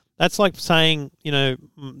 That's like saying,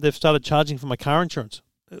 they've started charging for my car insurance.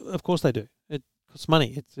 Of course they do. It costs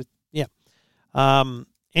money.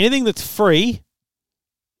 Anything that's free,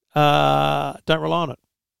 don't rely on it.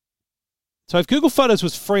 So if Google Photos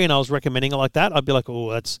was free and I was recommending it like that, I'd be like,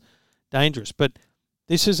 oh, that's dangerous. But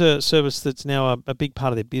this is a service that's now a big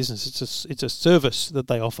part of their business. It's a service that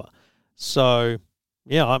they offer. So,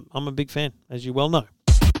 yeah, I'm a big fan, as you well know.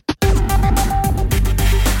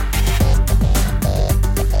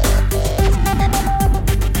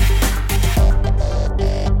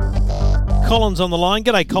 Colin's on the line.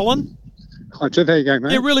 G'day, Colin. Hi, Jeff. How you going,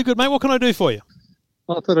 mate? Yeah, really good, mate. What can I do for you?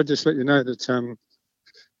 I thought I'd just let you know that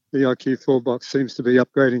the IQ4 box seems to be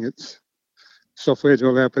upgrading its software to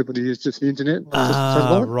allow people to use just the internet.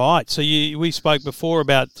 Right. So we spoke before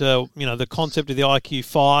about the concept of the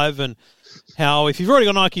IQ5 and how if you've already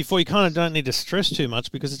got an IQ4, you kind of don't need to stress too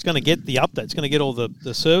much because it's going to get the update. It's going to get all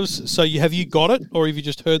the services. So have you got it, or have you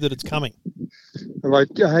just heard that it's coming? Well,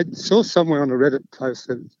 I saw somewhere on a Reddit post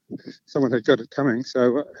that someone had got it coming,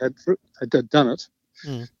 so had done it.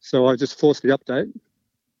 So I just forced the update.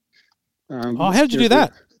 How did you do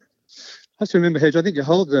that? I just remember, Hedge, I think you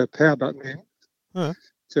hold the power button in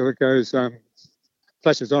till it goes,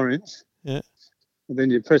 flashes orange. Yeah. And then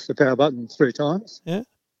you press the power button 3 times. Yeah.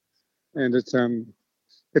 And it's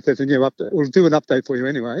if there's a new update, we'll do an update for you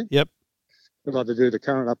anyway. Yep. We'll either do the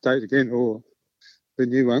current update again or the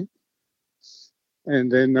new one.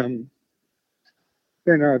 And then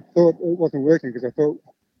I thought it wasn't working because I thought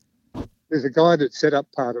there's a guy that set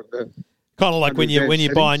up part of the. Kind of like when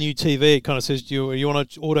you buy a new TV, it kind of says you want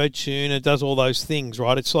to auto tune. It does all those things,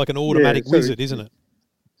 right? It's like an automatic wizard, isn't it?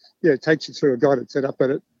 Yeah, it takes you through a guide that's set up, but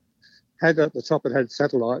it had at the top, it had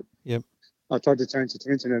satellite. Yep. I tried to change it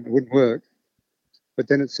to internet and it wouldn't work. But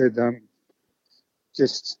then it said, do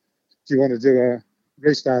you want to do a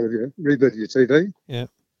reboot of your TV? Yeah.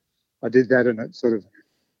 I did that and it sort of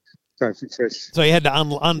don't fresh. So you had to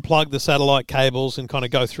unplug the satellite cables and kind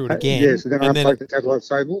of go through it again. Yes, and then I unplugged the satellite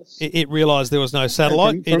cables. It realised there was no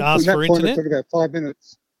satellite. It asked for internet. It took about 5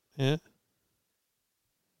 minutes. Yeah.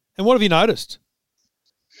 And what have you noticed?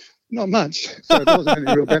 Not much. So it wasn't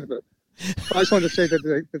any real benefit. I just wanted to see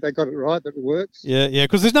that they got it right, that it works. Yeah,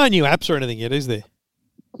 because there's no new apps or anything yet, is there?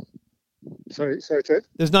 Sorry, Trev?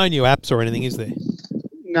 There's no new apps or anything, is there?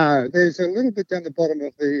 No, there's a little bit down the bottom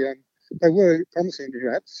of the they were promising new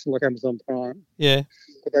apps like Amazon Prime, Yeah.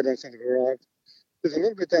 but they don't seem to have arrived. There's a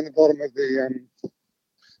little bit down the bottom of the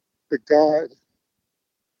guide.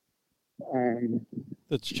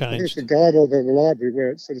 That's I think it's changed. the guide or the library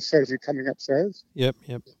where it sort of shows you coming up stairs. Yep.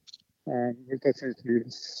 That seems to be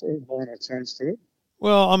sort of minor change to it.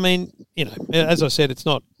 Well, I mean, as I said, it's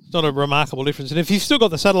not a remarkable difference. And if you've still got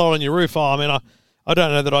the satellite on your roof, I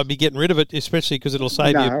don't know that I'd be getting rid of it, especially because it'll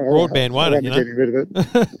save you broadband, won't it? Getting rid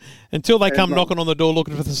of it. Until they come knocking on the door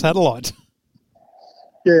looking for the satellite.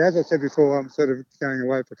 Yeah, as I said before, I'm sort of going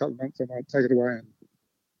away for a couple of months. I might take it away.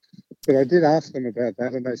 But I did ask them about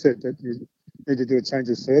that, and they said that you need to do a change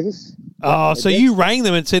of service. Oh, so you rang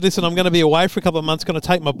them and said, listen, I'm going to be away for a couple of months, going to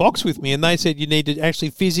take my box with me. And they said you need to actually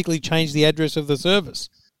physically change the address of the service.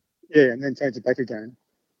 Yeah, and then change it back again.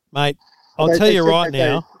 Mate, I'll tell you right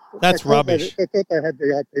now, that's rubbish. They thought they had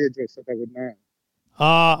the IP address that they would know.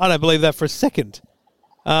 I don't believe that for a second.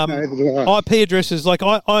 IP addresses, like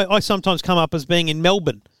I sometimes come up as being in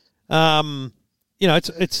Melbourne.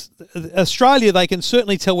 It's Australia. They can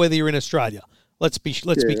certainly tell whether you're in Australia. Let's be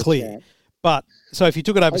clear. Right. But so if you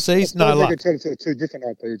took it overseas, no luck. They could tell two different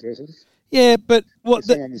IP addresses. Yeah, but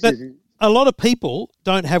Using. a lot of people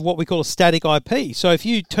don't have what we call a static IP. So if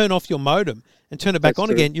you turn off your modem and turn it back on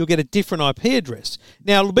again, you'll get a different IP address.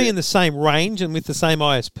 Now, it'll be in the same range and with the same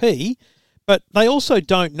ISP, but they also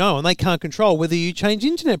don't know and they can't control whether you change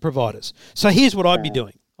internet providers. So here's what I'd be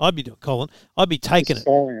doing, Colin. I'd be taking it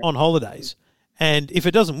on holidays. And if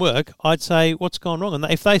it doesn't work, I'd say, what's gone wrong? And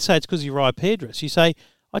if they say it's because of your IP address, you say,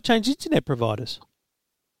 I changed internet providers.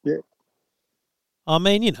 Yeah. I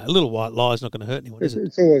mean, a little white lie is not going to hurt anyone, is it?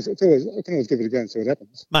 It's always, I can always give it a go and see what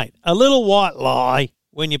happens. Mate, a little white lie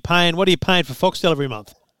when you're paying, what are you paying for Foxtel every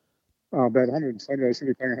month? Oh, about 120. I should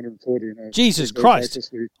be paying 140. Jesus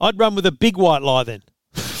Christ. I'd run with a big white lie then.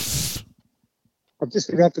 I've just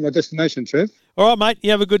arrived at my destination, Trev. All right, mate.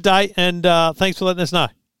 You have a good day, and thanks for letting us know.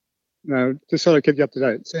 No, just so I keep you up to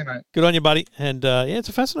date. See you, mate. Good on you, buddy. And, it's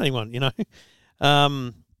a fascinating one,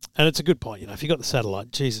 and it's a good point. If you've got the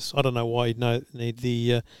satellite, Jesus, I don't know why you'd need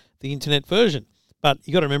the internet version. But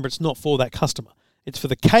you got to remember, it's not for that customer. It's for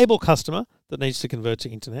the cable customer that needs to convert to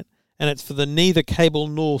internet, and it's for the neither cable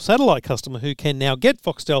nor satellite customer who can now get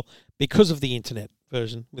Foxtel because of the internet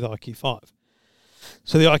version with IQ5.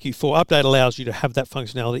 So the IQ4 update allows you to have that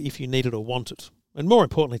functionality if you need it or want it. And more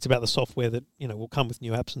importantly, it's about the software that, will come with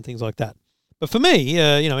new apps and things like that. But for me,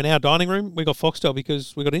 in our dining room, we got Foxtel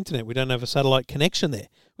because we got internet. We don't have a satellite connection there.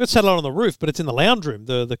 We've got satellite on the roof, but it's in the lounge room,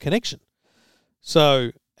 the connection.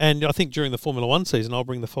 So, and I think during the Formula One season, I'll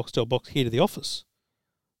bring the Foxtel box here to the office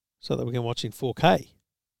so that we can watch in 4K,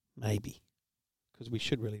 maybe, because we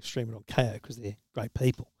should really stream it on KO because they're great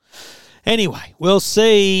people. Anyway, we'll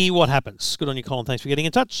see what happens. Good on you, Colin. Thanks for getting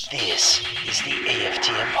in touch. This is the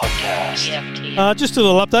EFTM podcast. EFTM. Just a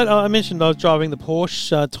little update. I mentioned I was driving the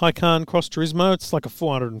Porsche Taycan Cross Turismo. It's like a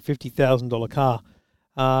 $450,000 car.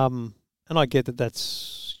 And I get that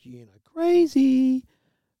that's, crazy,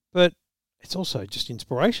 but it's also just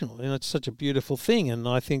inspirational. It's such a beautiful thing. And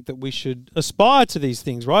I think that we should aspire to these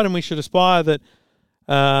things, right? And we should aspire that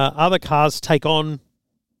other cars take on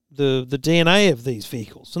the DNA of these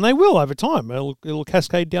vehicles, and they will over time. It'll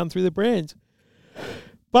cascade down through the brands.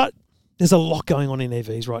 But there's a lot going on in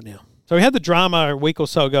EVs right now. So we had the drama a week or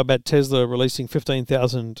so ago about Tesla releasing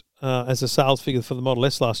 15,000 as a sales figure for the Model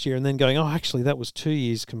S last year, and then going, actually, that was 2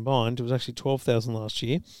 years combined. It was actually 12,000 last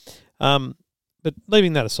year. But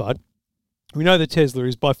leaving that aside, we know that Tesla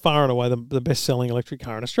is by far and away the best-selling electric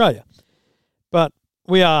car in Australia. But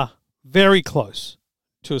we are very close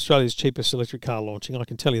to Australia's cheapest electric car launching. I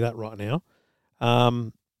can tell you that right now.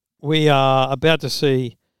 We are about to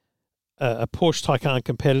see a Porsche Taycan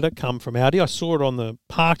competitor come from Audi. I saw it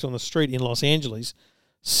parked on the street in Los Angeles.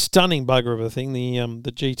 Stunning bugger of a thing,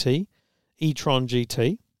 the GT, e-tron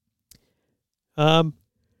GT. We're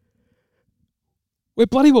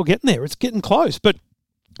bloody well getting there. It's getting close, but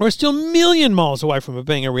we're still a million miles away from it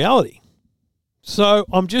being a reality. So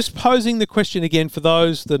I'm just posing the question again for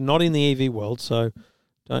those that are not in the EV world, so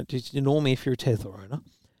don't just ignore me if you're a Tesla owner.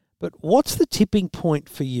 But what's the tipping point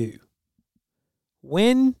for you?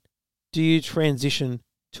 When do you transition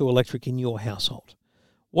to electric in your household?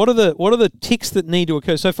 What are the ticks that need to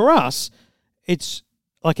occur? So for us, it's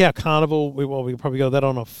like our Carnival. We probably got that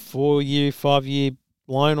on a 4-year, 5-year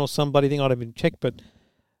loan or some bloody thing. I don't even check, but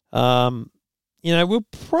we'll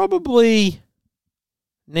probably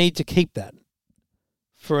need to keep that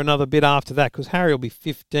for another bit after that, because Harry will be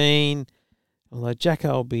 15. Although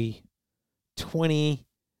Jacko will be 20,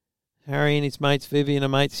 Harry and his mates, Vivian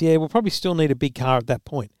and mates, we'll probably still need a big car at that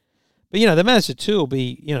point. But, the Mazda 2 will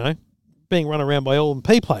be, being run around by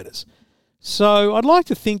L&P platers. So I'd like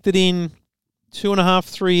to think that in 2.5,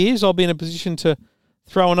 3 years, I'll be in a position to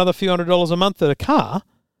throw another few $100s a month at a car.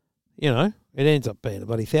 You know, it ends up being a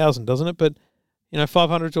bloody $1,000, doesn't it? But, you know,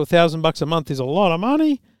 $500 to $1,000 a month is a lot of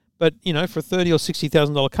money. But, you know, for a $30,000 or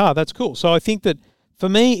 $60,000 car, that's cool. So I think that for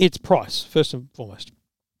me, it's price, first and foremost.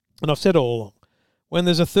 And I've said all along, when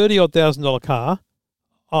there's a $30,000 car,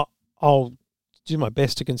 I'll do my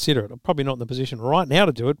best to consider it. I'm probably not in the position right now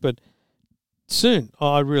to do it, but soon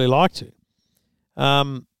I'd really like to.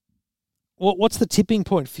 What's the tipping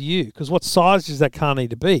point for you? Because what size does that car need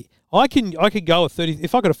to be? I could go with 30.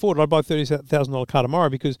 If I could afford it, I'd buy a $30,000 car tomorrow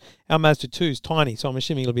because our Mazda 2 is tiny, so I'm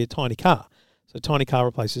assuming it'll be a tiny car. So tiny car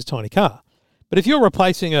replaces tiny car. But if you're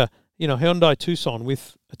replacing a Hyundai Tucson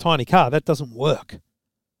with a tiny car, that doesn't work.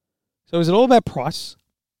 So is it all about price?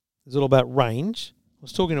 Is it all about range? I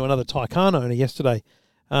was talking to another Taycan owner yesterday,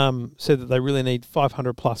 said that they really need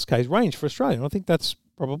 500 plus Ks range for Australia. And I think that's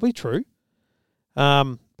probably true.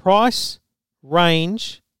 Price,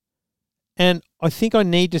 range, and I think I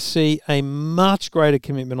need to see a much greater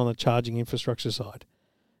commitment on the charging infrastructure side.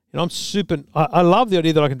 You know, I love the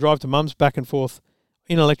idea that I can drive to mum's back and forth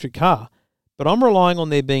in an electric car, but I'm relying on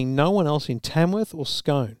there being no one else in Tamworth or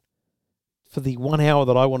Scone for the 1 hour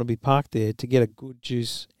that I want to be parked there to get a good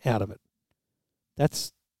juice out of it.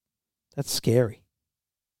 That's scary.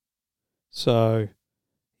 So,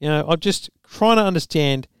 you know, I'm just trying to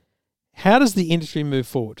understand, how does the industry move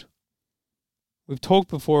forward? We've talked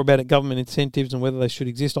before about government incentives and whether they should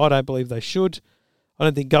exist. I don't believe they should. I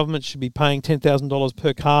don't think government should be paying $10,000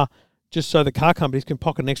 per car just so the car companies can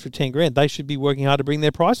pocket an extra 10 grand. They should be working hard to bring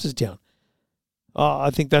their prices down. I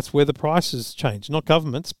think that's where the prices change, not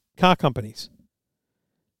governments, car companies.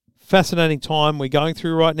 Fascinating time we're going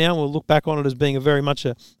through right now. We'll look back on it as being very much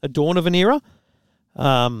a dawn of an era.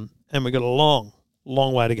 And we've got a long,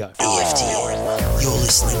 long way to go. EFTM. You're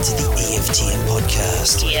listening to the EFTM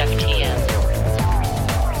podcast. EFTM.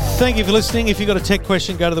 Thank you for listening. If you've got a tech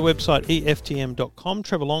question, go to the website EFTM.com.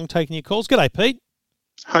 Trevor Long taking your calls. G'day, Pete.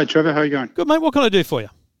 Hi, Trevor. How are you going? Good, mate. What can I do for you?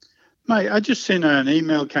 Mate, I just seen an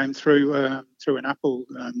email came through an Apple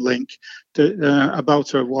link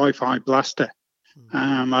about a Wi-Fi blaster.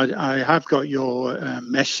 I have got your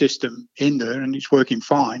mesh system in there and it's working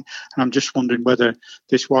fine. And I'm just wondering whether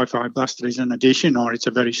this Wi-Fi blaster is an addition or it's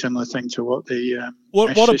a very similar thing to what the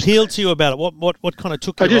what appealed to you about it? What kind of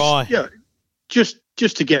took your eye? Yeah,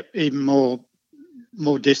 just to get even more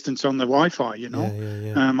distance on the Wi-Fi, you know.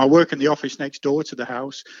 Yeah. I work in the office next door to the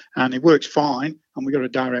house and it works fine and we got a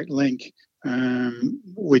direct link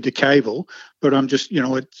with the cable, but I'm just, you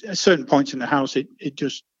know, at certain points in the house it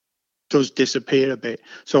just does disappear a bit.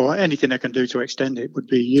 So anything I can do to extend it would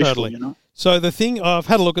be useful, Totally. You know. So the thing, I've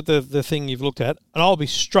had a look at the thing you've looked at, and I'll be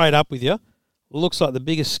straight up with you. It looks like the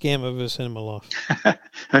biggest scam I've ever seen in my life.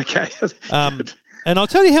 Okay. And I'll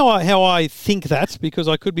tell you how I think that, because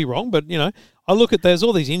I could be wrong, but, you know, I look at, there's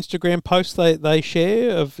all these Instagram posts they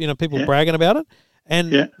share of, you know, people bragging about it,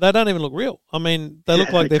 and they don't even look real. I mean, they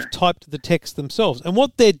look like they've typed the text themselves. And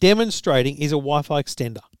what they're demonstrating is a Wi-Fi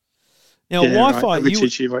extender. Now, Wi-Fi, right. Let me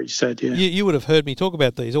teach you what you said, you would have heard me talk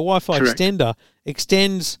about these. A Wi-Fi extender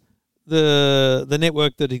extends the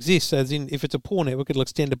network that exists, as in, if it's a poor network, it'll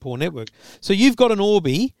extend a poor network. So you've got an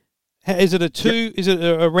Orbi. Is it is it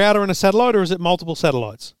a router and a satellite, or is it multiple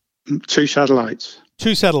satellites? 2 satellites.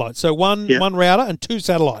 2 satellites. So one router and 2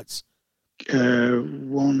 satellites.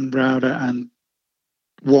 1 router and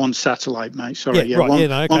 1 satellite, mate. Sorry, right.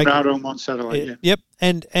 One router and 1 satellite. Yep.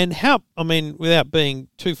 And how? I mean, without being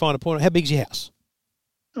too fine a point, how big's your house?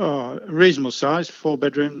 Oh, reasonable size,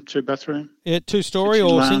 4-bedroom, 2-bathroom. Yeah, 2-story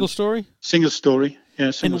or single story? Single story.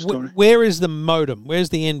 Yeah, single story. Where is the modem? Where's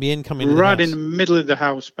the NBN coming in? Right in the middle of the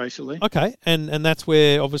house, basically. Okay, and that's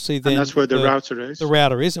where obviously then that's where the router is. The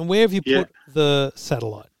router is, and where have you put the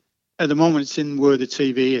satellite? At the moment, it's in where the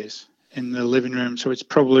TV is in the living room, so it's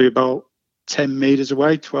probably about 10 meters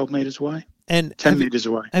away, 12 meters away, and 10 meters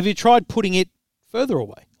away. Have you tried putting it further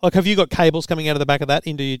away? Like, have you got cables coming out of the back of that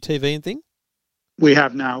into your TV and thing? We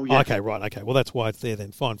have now. Yeah. Okay, right. Okay, well that's why it's there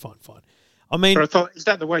then. Fine. I mean, but I thought, is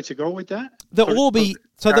that the way to go with that? The Orbi.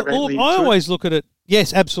 So the Orbi, I always look at it.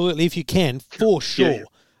 Yes, absolutely. If you can, for sure.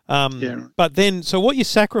 But then, so what you're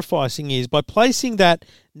sacrificing is by placing that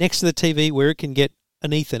next to the TV where it can get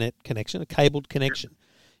an Ethernet connection, a cabled connection.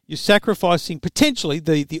 You're sacrificing potentially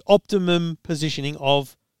the optimum positioning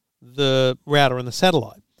of the router and the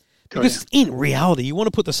satellite. Because in reality, you want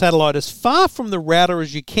to put the satellite as far from the router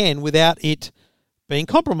as you can without it being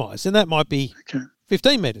compromised, and that might be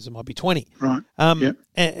 15 meters, it might be 20. Right.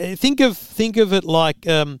 Think of it like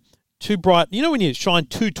 2 bright. You know when you shine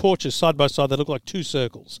 2 torches side by side, they look like 2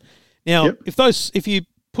 circles. Now, if you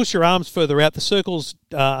push your arms further out, the circles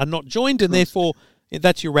are not joined, and therefore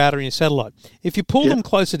that's your router and your satellite. If you pull them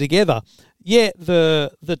closer together,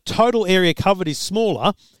 the total area covered is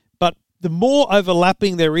smaller, but the more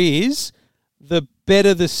overlapping there is, the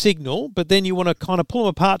better the signal. But then you want to kind of pull them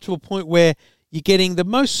apart to a point where you're getting the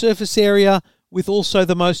most surface area with also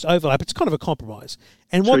the most overlap. It's kind of a compromise.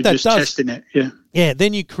 And what that does, testing it,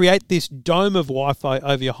 then you create this dome of Wi-Fi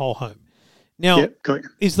over your whole home. Now,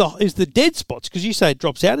 is the dead spots, because you say it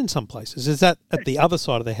drops out in some places, is that at the other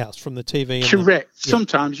side of the house from the TV? Correct.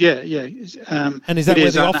 Sometimes, yeah. And is that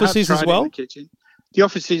where the office is as well? The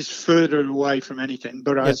office is further away from anything,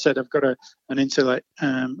 but I said I've got an internet,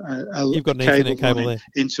 you've got an Ethernet cable there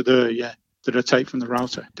into there, that I take from the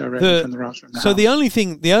router directly from the router. In the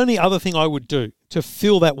house. The only other thing I would do to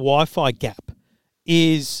fill that Wi-Fi gap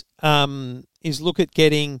is look at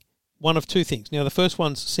getting one of two things. Now, the first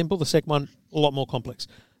one's simple. The second one, a lot more complex.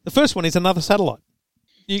 The first one is another satellite.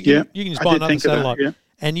 You can just buy another satellite.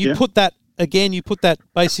 And you put that,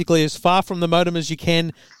 basically as far from the modem as you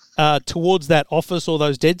can towards that office or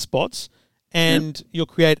those dead spots, and you'll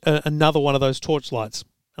create another one of those torch lights.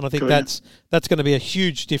 And I think that's going to be a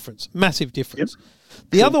huge difference, massive difference.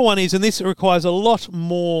 The other one is, and this requires a lot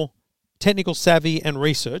more technical savvy and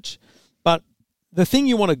research, but the thing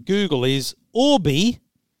you want to Google is Orbi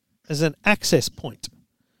as an access point.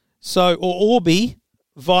 So, or Orbi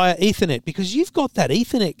via Ethernet, because you've got that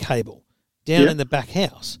Ethernet cable down in the back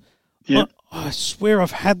house. I swear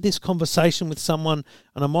I've had this conversation with someone,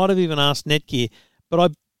 and I might have even asked Netgear, but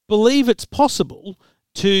I believe it's possible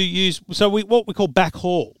to use. So what we call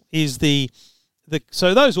backhaul is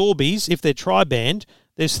so those Orbis, if they're tri-band,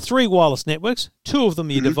 there's 3 wireless networks. 2 of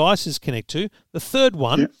them your devices connect to. The third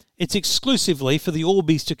one, it's exclusively for the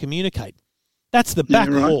Orbis to communicate. That's the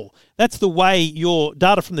backhaul. Right. That's the way your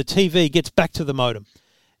data from the TV gets back to the modem.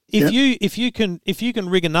 If you can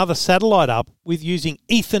rig another satellite up with using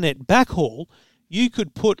Ethernet backhaul, you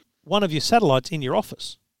could put one of your satellites in your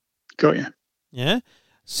office. Got you. Yeah.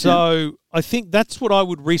 So I think that's what I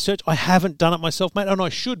would research. I haven't done it myself, mate, and I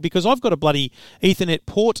should, because I've got a bloody Ethernet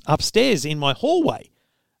port upstairs in my hallway,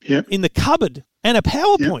 in the cupboard, and a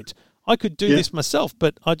PowerPoint. I could do this myself,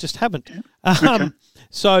 but I just haven't.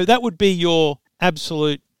 So that would be your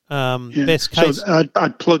absolute best case. So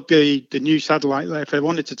I'd plug the new satellite. If I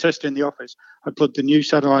wanted to test it in the office, I'd plug the new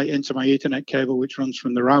satellite into my Ethernet cable, which runs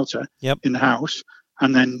from the router in the house,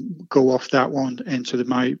 and then go off that one into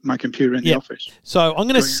my computer in the office. So I'm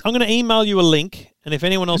gonna email you a link, and if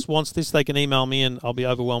anyone else wants this, they can email me, and I'll be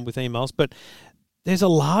overwhelmed with emails. But there's a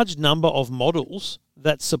large number of models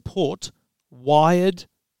that support wired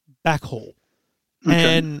backhaul,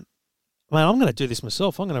 and man, I'm going to do this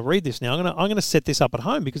myself. I'm going to read this now. I'm going to set this up at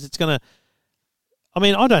home, because it's going to. I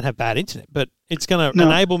mean, I don't have bad internet, but it's going to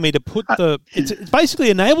enable me to put it basically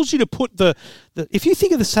enables you to put the. If you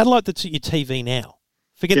think of the satellite that's at your TV now,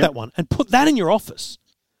 forget that one, and put that in your office,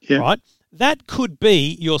 right? That could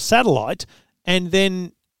be your satellite, and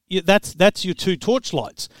then that's your 2 torch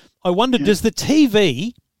lights. I wonder, does the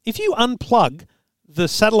TV, if you unplug the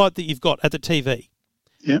satellite that you've got at the TV,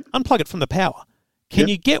 unplug it from the power, can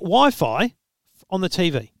you get Wi-Fi on the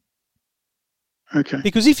TV? Okay.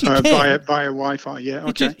 Because if you can via Wi-Fi,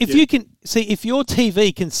 okay. You can see, if your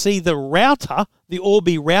TV can see the router, the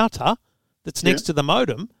Orbi router that's next to the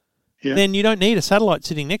modem, then you don't need a satellite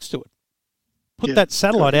sitting next to it. Put that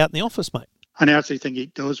satellite out in the office, mate. And I actually think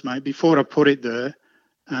it does, mate. Before I put it there,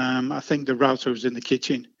 I think the router was in the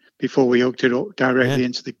kitchen before we hooked it up directly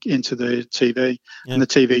into the TV, and the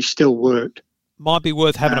TV still worked. Might be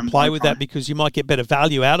worth having a play with that, because you might get better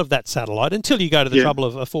value out of that satellite until you go to the trouble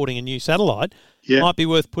of affording a new satellite. Might be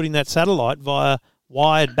worth putting that satellite via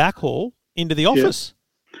wired backhaul into the office.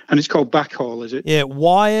 And it's called backhaul, is it? Yeah,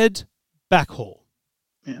 wired backhaul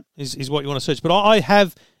is what you want to search. But I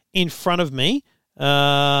have in front of me,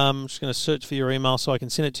 I'm just going to search for your email so I can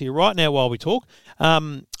send it to you right now while we talk.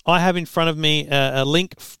 I have in front of me a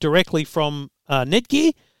link directly from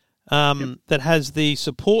Netgear, that has the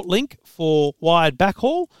support link for wired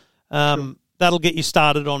backhaul. That'll get you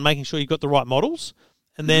started on making sure you've got the right models.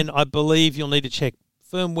 And then I believe you'll need to check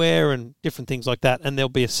firmware and different things like that, and there'll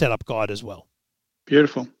be a setup guide as well.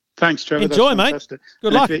 Beautiful. Thanks, Trevor. Enjoy, mate.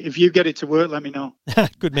 Good luck. If you get it to work, let me know.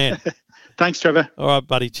 Good man. Thanks, Trevor. All right,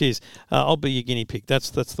 buddy. Cheers. I'll be your guinea pig. That's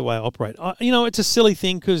the way I operate. It's a silly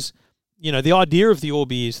thing, because, the idea of the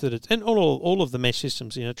Orbi is that it's, and all of the mesh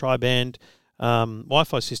systems, tri-band,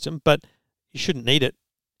 Wi-Fi system, but you shouldn't need it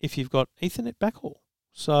if you've got Ethernet backhaul.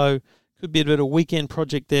 So could be a bit of a weekend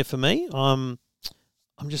project there for me. I'm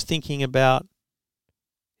just thinking about,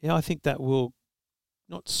 I think that will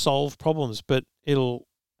not solve problems, but it'll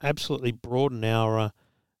absolutely broaden our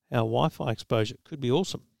our Wi-Fi exposure. Could be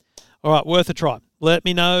awesome. All right, worth a try. Let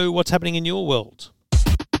me know what's happening in your world.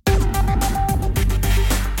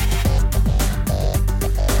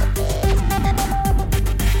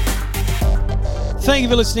 Thank you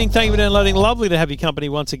for listening. Thank you for downloading. Lovely to have your company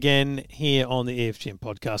once again here on the EFTM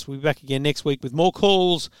podcast. We'll be back again next week with more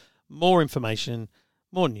calls, more information,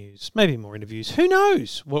 more news, maybe more interviews. Who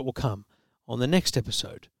knows what will come on the next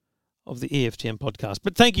episode of the EFTM podcast.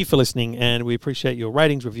 But thank you for listening, and we appreciate your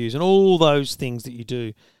ratings, reviews, and all those things that you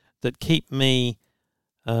do that keep me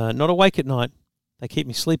not awake at night. They keep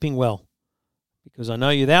me sleeping well, because I know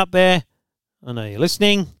you're out there. I know you're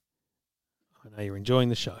listening. I know you're enjoying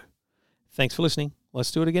the show. Thanks for listening. Let's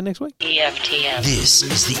do it again next week. EFTM. This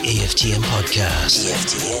is the EFTM podcast.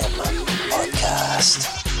 EFTM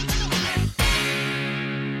podcast.